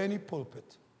pulpit or any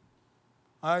pulpit,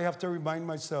 I have to remind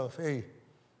myself, hey,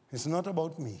 it's not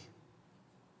about me.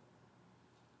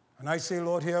 And I say,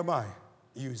 Lord, here am I.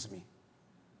 Use me.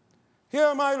 Here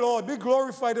am I, Lord. Be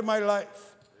glorified in my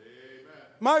life. Amen.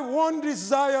 My one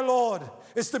desire, Lord,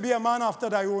 is to be a man after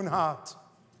thy own heart.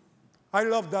 I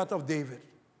love that of David.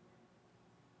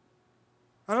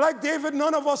 And like David,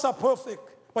 none of us are perfect,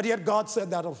 but yet God said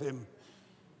that of him.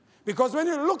 Because when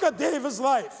you look at David's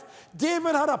life,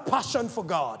 David had a passion for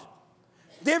God.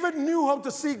 David knew how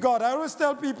to see God. I always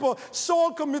tell people,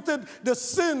 Saul committed the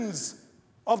sins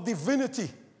of divinity.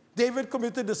 David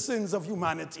committed the sins of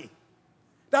humanity.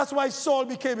 That's why Saul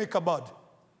became Ichabod.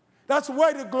 That's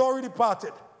why the glory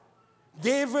departed.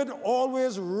 David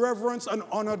always reverenced and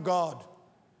honored God.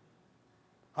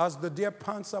 As the deer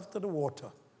pants after the water,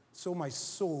 so my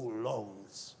soul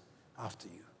longs after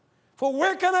you. For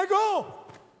where can I go?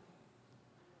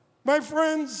 My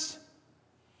friends,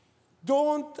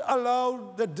 don't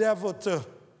allow the devil to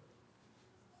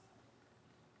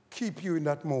keep you in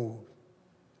that mode.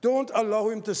 Don't allow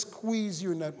him to squeeze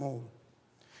you in that mode.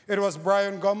 It was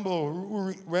Brian Gumble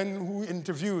who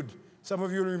interviewed, some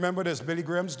of you remember this, Billy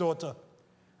Graham's daughter,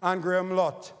 Anne Graham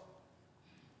Lott,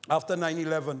 after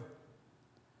 9/11.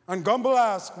 And Gumble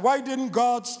asked, why didn't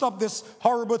God stop this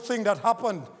horrible thing that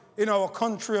happened in our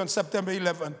country on September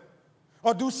 11?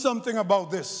 Or do something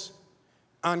about this?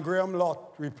 And Graham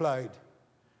Lott replied,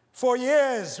 for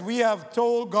years we have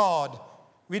told God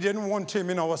we didn't want him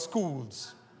in our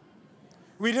schools.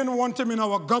 We didn't want him in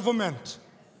our government.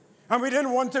 And we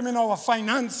didn't want him in our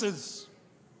finances.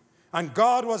 And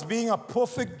God was being a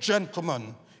perfect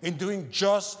gentleman in doing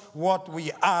just what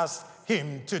we asked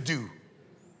him to do.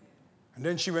 And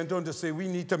then she went on to say, we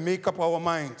need to make up our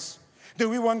minds. Do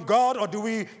we want God or do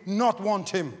we not want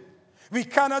him? We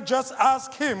cannot just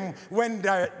ask him when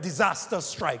the disaster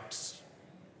strikes.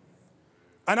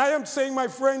 And I am saying, my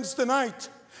friends, tonight,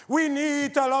 we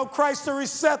need to allow Christ to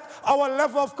reset our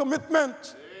level of commitment.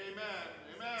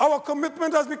 Amen. Our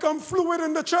commitment has become fluid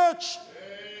in the church.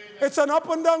 Amen. It's an up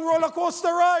and down roller coaster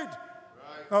ride.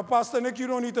 Right. Now, Pastor Nick, you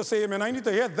don't need to say amen. I need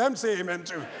to hear them say amen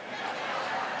too.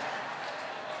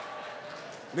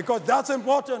 Because that's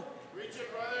important. Preach it,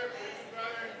 brother. Preach it,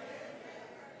 brother.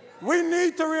 We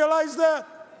need to realize that.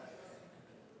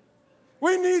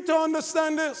 We need to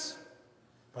understand this.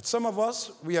 But some of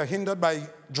us, we are hindered by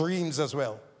dreams as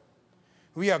well.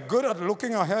 We are good at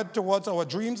looking ahead towards our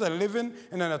dreams and living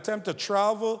in an attempt to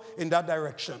travel in that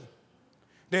direction.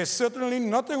 There's certainly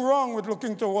nothing wrong with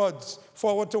looking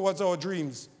forward towards our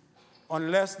dreams,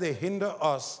 unless they hinder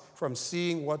us from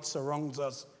seeing what surrounds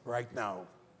us right now.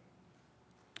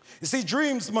 You see,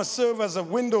 dreams must serve as a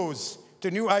windows to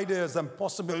new ideas and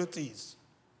possibilities,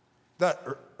 that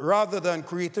rather than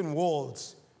creating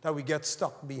walls that we get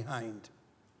stuck behind.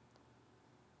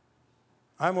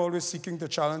 I'm always seeking to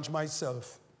challenge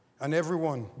myself and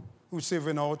everyone who serves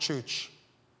in our church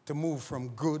to move from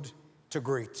good to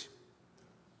great.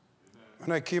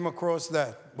 When I came across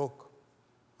that book,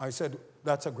 I said,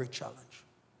 that's a great challenge.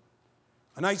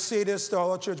 And I say this to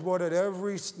our church board at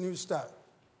every new start.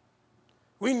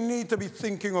 We need to be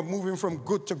thinking of moving from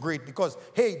good to great because,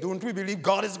 hey, don't we believe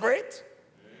God is great?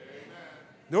 Amen.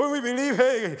 Don't we believe,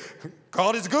 hey,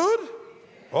 God is good?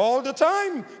 All the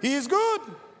time, he is good.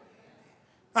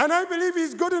 And I believe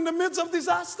he's good in the midst of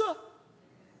disaster.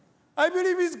 I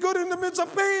believe he's good in the midst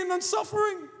of pain and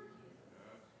suffering.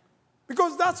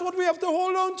 Because that's what we have to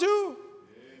hold on to. Amen.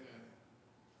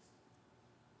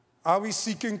 Are we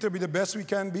seeking to be the best we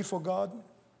can be for God,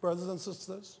 brothers and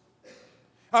sisters?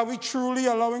 Are we truly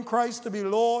allowing Christ to be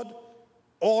Lord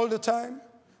all the time?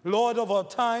 Lord of our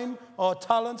time, our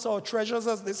talents, our treasures,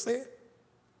 as they say?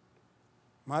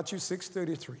 Matthew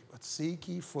 6:33, but seek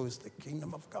ye first the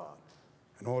kingdom of God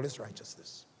and all his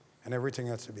righteousness, and everything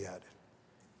else to be added.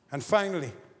 And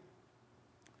finally,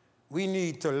 we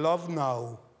need to love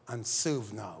now and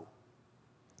serve now.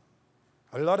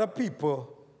 A lot of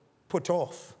people put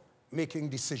off making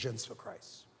decisions for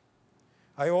Christ.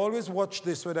 I always watch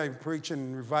this when I'm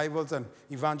preaching revivals and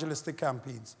evangelistic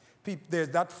campaigns. There's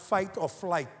that fight or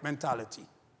flight mentality.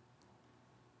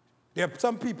 There are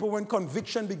some people, when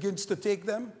conviction begins to take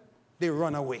them, they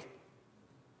run away,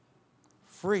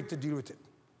 afraid to deal with it.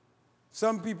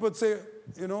 Some people say,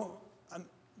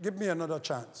 give me another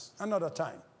chance, another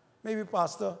time. Maybe,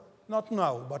 Pastor, not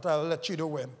now, but I'll let you know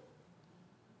when.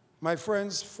 My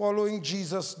friends, following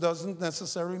Jesus doesn't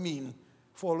necessarily mean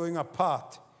following a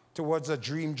path towards a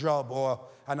dream job or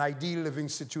an ideal living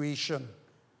situation.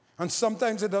 And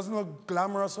sometimes it doesn't look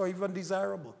glamorous or even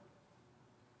desirable.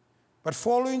 But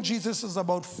following Jesus is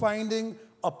about finding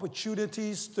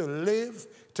opportunities to live,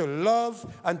 to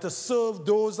love, and to serve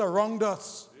those around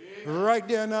us right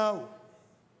there now.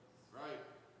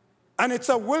 And it's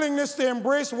a willingness to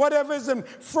embrace whatever is in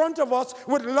front of us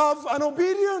with love and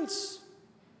obedience.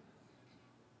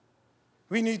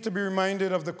 We need to be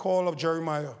reminded of the call of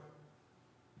Jeremiah.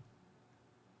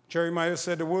 Jeremiah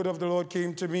said, the word of the Lord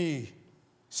came to me,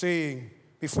 saying,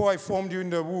 before I formed you in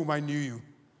the womb, I knew you.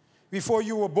 Before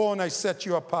you were born, I set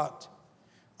you apart.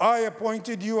 I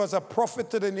appointed you as a prophet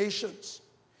to the nations.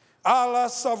 Allah,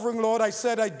 sovereign Lord, I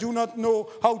said, I do not know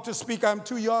how to speak. I am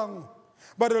too young.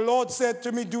 But the Lord said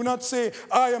to me, do not say,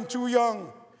 I am too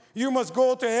young. You must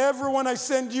go to everyone I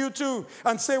send you to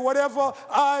and say whatever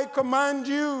I command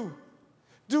you.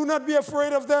 Do not be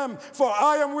afraid of them, for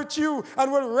I am with you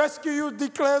and will rescue you,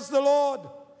 declares the Lord.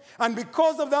 And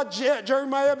because of that,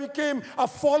 Jeremiah became a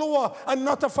follower and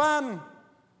not a fan.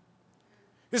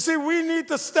 You see, we need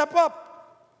to step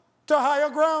up to higher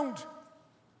ground.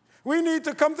 We need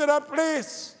to come to that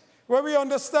place where we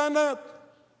understand that.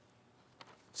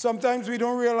 Sometimes we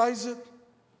don't realize it.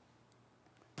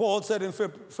 Paul said in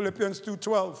Philippians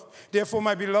 2:12, therefore,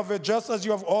 my beloved, just as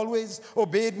you have always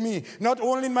obeyed me, not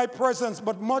only in my presence,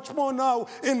 but much more now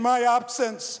in my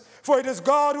absence. For it is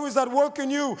God who is at work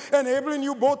in you, enabling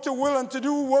you both to will and to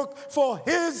do work for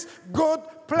his good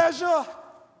pleasure.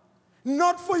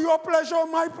 Not for your pleasure or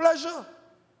my pleasure.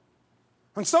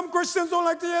 And some Christians don't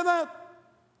like to hear that.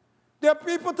 There are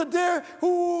people today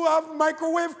who have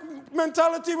microwave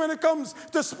mentality when it comes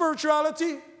to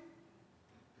spirituality.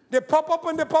 They pop up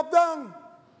and they pop down.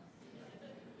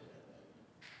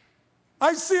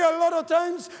 I see a lot of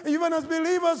times, even as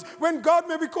believers, when God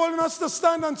may be calling us to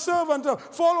stand and serve and to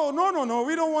follow. No,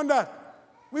 we don't want that.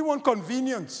 We want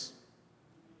convenience.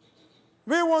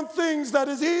 We want things that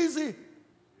is easy.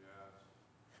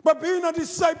 But being a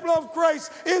disciple of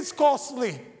Christ is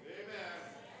costly.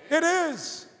 It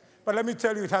is. But let me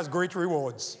tell you, it has great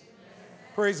rewards.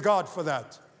 Praise God for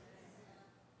that.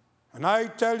 And I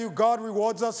tell you, God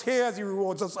rewards us here as he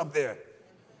rewards us up there.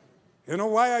 You know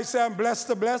why I say I'm blessed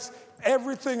to bless?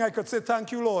 Everything I could say,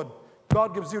 thank you, Lord.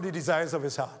 God gives you the desires of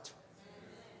his heart.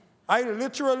 I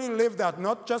literally live that,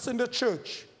 not just in the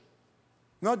church.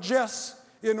 Not just,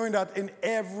 in that, in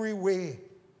every way.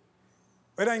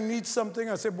 When I need something,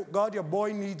 I say, God, your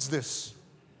boy needs this.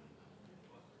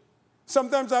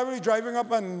 Sometimes I will be driving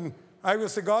up and I will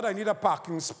say, God, I need a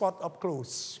parking spot up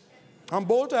close. I'm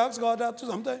bold to ask God that too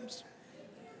sometimes.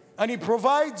 And he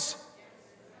provides.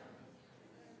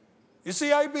 You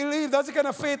see, I believe that's the kind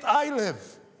of faith I live.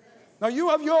 Now, you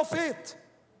have your faith.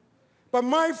 But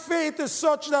my faith is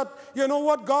such that, you know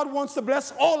what, God wants to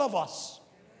bless all of us.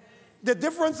 The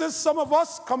difference is some of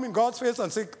us come in God's face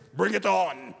and say, bring it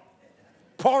on.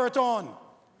 Pour it on.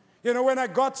 You know, when I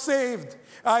got saved,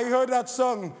 I heard that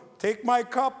song, take my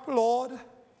cup, Lord.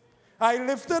 I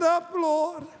lift it up,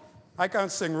 Lord. I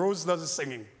can't sing. Rose does the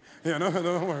singing.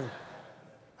 Don't worry.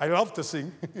 I love to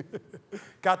sing.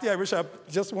 Kathy, I wish I had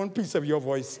just one piece of your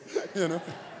voice. I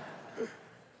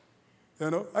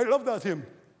love that hymn.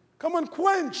 Come and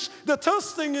quench the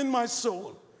thirsting in my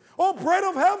soul. Oh, bread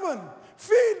of heaven,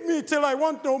 feed me till I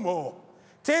want no more.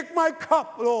 Take my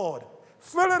cup, Lord.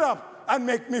 Fill it up and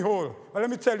make me whole. Well, let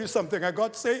me tell you something. I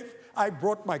got saved. I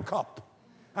brought my cup.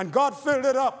 And God filled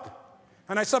it up.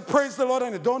 And I said, praise the Lord.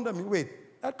 And it dawned on me, wait.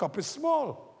 That cup is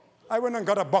small. I went and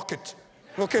got a bucket.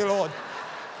 Okay, Lord.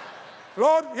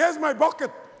 Lord, here's my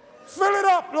bucket. Fill it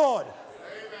up, Lord.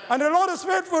 Amen. And the Lord is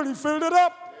faithful. He filled it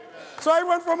up. Amen. So I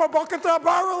went from a bucket to a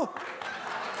barrel.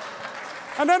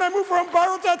 And then I moved from a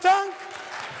barrel to a tank. Amen.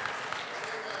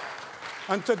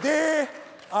 And today,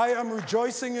 I am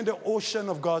rejoicing in the ocean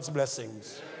of God's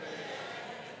blessings. Amen.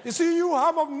 You see, you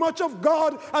have as much of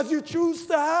God as you choose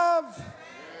to have.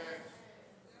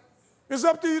 It's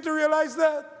up to you to realize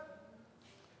that.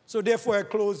 So therefore, I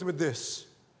close with this.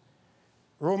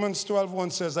 Romans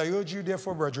 12:1 says, I urge you,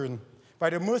 therefore, brethren, by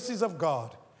the mercies of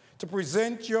God, to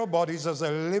present your bodies as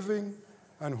a living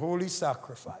and holy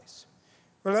sacrifice.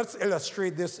 Well, let's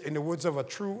illustrate this in the words of a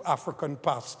true African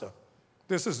pastor.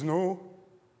 This is no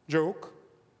joke,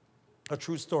 a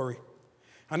true story.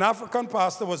 An African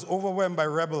pastor was overwhelmed by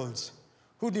rebels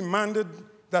who demanded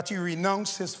that he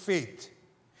renounce his faith.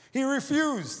 He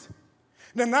refused.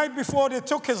 The night before they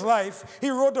took his life, he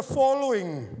wrote the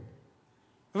following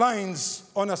lines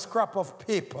on a scrap of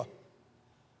paper.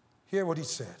 Hear what he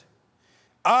said.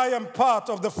 I am part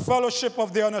of the fellowship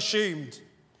of the unashamed.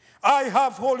 I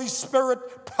have Holy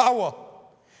Spirit power.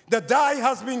 The die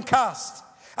has been cast.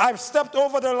 I've stepped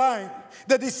over the line.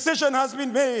 The decision has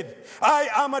been made. I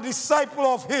am a disciple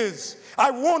of his. I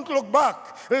won't look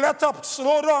back. Let up,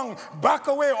 slow down, back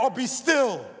away, or be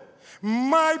still.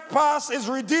 My past is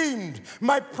redeemed.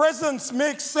 My presence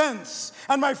makes sense.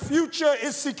 And my future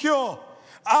is secure.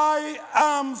 I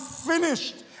am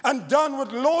finished and done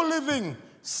with low living,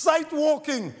 sight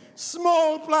walking,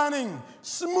 small planning,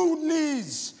 smooth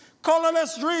knees,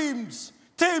 colorless dreams,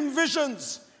 tame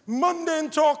visions,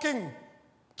 mundane talking,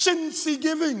 chintzy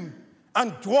giving,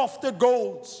 and dwarfed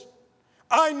goals.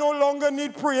 I no longer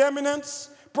need preeminence,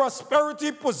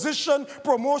 prosperity, position,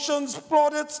 promotions,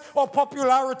 plaudits, or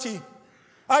popularity.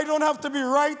 I don't have to be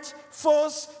right,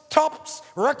 first, tops,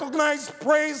 recognized,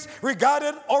 praised,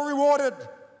 regarded, or rewarded.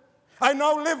 I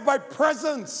now live by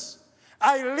presence.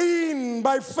 I lean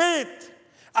by faith.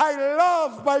 I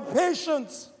love by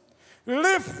patience,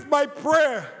 live by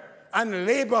prayer, and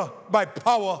labor by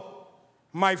power.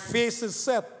 My face is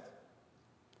set.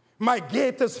 My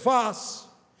gate is fast.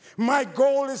 My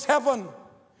goal is heaven.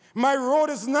 My road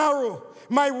is narrow.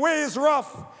 My way is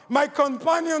rough. My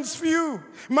companions few.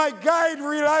 My guide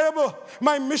reliable.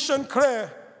 My mission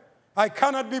clear. I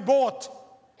cannot be bought,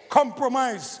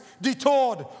 compromised,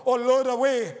 detoured, or lured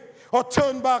away, or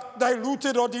turned back,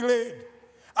 diluted, or delayed.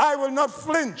 I will not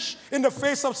flinch in the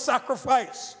face of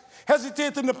sacrifice,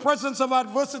 hesitate in the presence of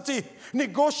adversity,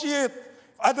 negotiate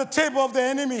at the table of the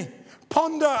enemy,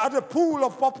 ponder at the pool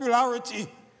of popularity,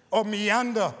 or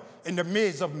meander in the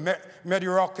maze of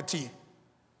mediocrity.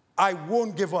 I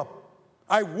won't give up.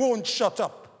 I won't shut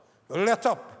up, let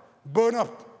up, burn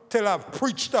up till I've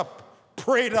preached up,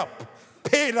 prayed up,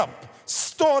 paid up,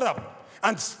 stored up,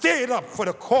 and stayed up for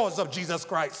the cause of Jesus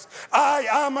Christ. I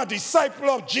am a disciple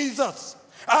of Jesus.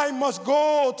 I must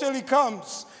go till he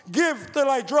comes, give till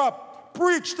I drop,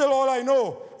 preach till all I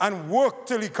know, and work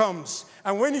till he comes.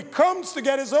 And when he comes to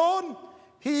get his own,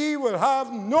 he will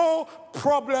have no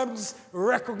problems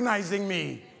recognizing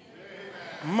me.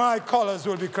 Amen. My colors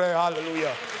will declare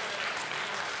hallelujah.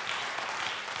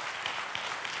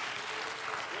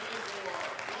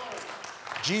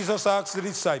 Jesus asked the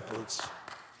disciples,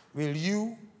 will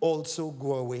you also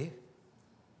go away?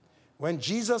 When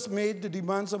Jesus made the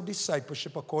demands of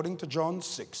discipleship according to John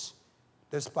 6,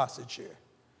 this passage here,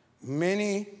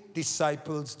 many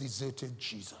disciples deserted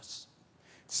Jesus.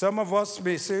 Some of us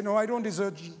may say, no, I don't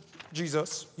desert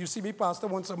Jesus. You see me, Pastor,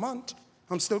 once a month.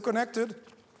 I'm still connected,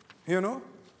 you know.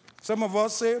 Some of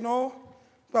us say, no,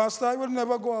 Pastor, I will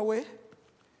never go away.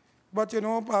 But, you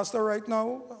know, Pastor, right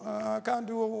now, I can't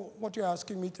do what you're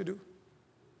asking me to do.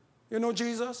 You know,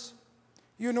 Jesus,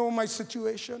 you know my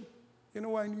situation. You know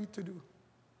what I need to do.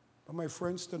 But my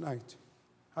friends, tonight,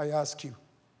 I ask you,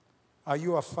 are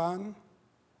you a fan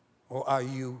or are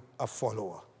you a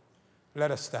follower?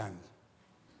 Let us stand.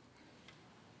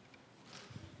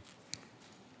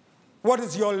 What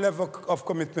is your level of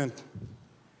commitment?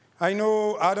 I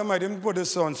know, Adam, I didn't put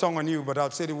this song on you, but I'll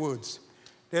say the words.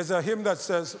 There's a hymn that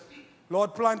says,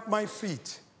 Lord, plant my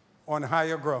feet on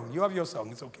higher ground. You have your song,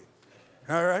 it's okay.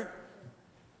 All right?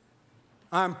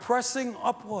 I'm pressing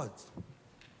upward.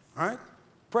 All right?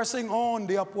 Pressing on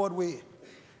the upward way.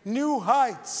 New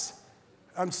heights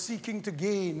I'm seeking to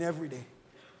gain every day.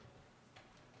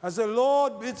 As the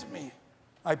Lord bids me,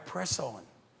 I press on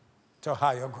to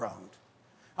higher ground.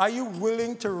 Are you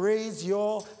willing to raise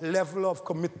your level of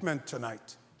commitment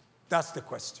tonight? That's the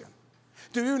question.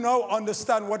 Do you now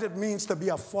understand what it means to be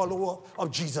a follower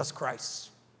of Jesus Christ?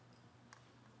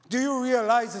 Do you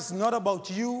realize it's not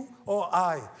about you or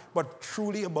I, but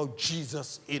truly about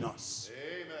Jesus in us?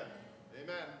 Amen.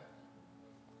 Amen.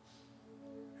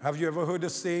 Have you ever heard the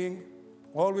saying,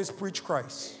 always preach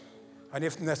Christ, and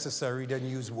if necessary, then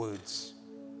use words?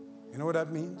 You know what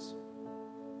that means?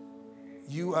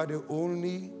 You are the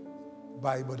only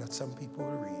Bible that some people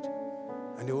will read,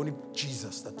 and the only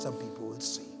Jesus that some people will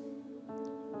see.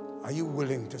 Are you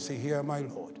willing to say, here, my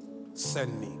Lord,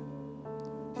 send me?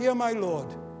 Here, my Lord,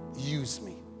 use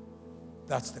me?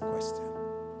 That's the question.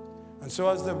 And so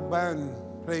as the band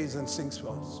plays and sings for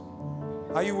us,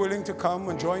 are you willing to come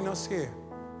and join us here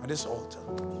at this altar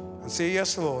and say,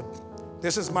 yes, Lord,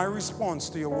 this is my response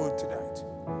to your word tonight.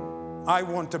 I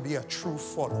want to be a true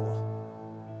follower,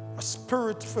 a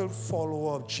spirit-filled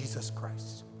follower of Jesus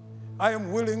Christ. I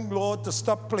am willing, Lord, to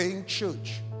stop playing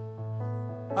church.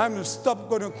 I'm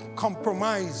going to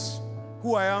compromise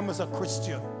who I am as a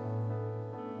Christian.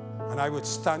 And I would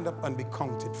stand up and be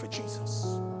counted for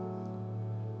Jesus.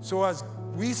 So as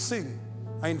we sing,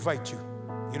 I invite you.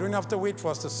 You don't have to wait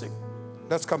for us to sing.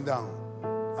 Let's come down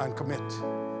and commit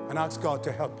and ask God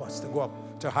to help us to go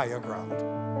up to higher ground.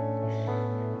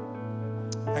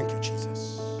 Thank you,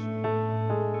 Jesus.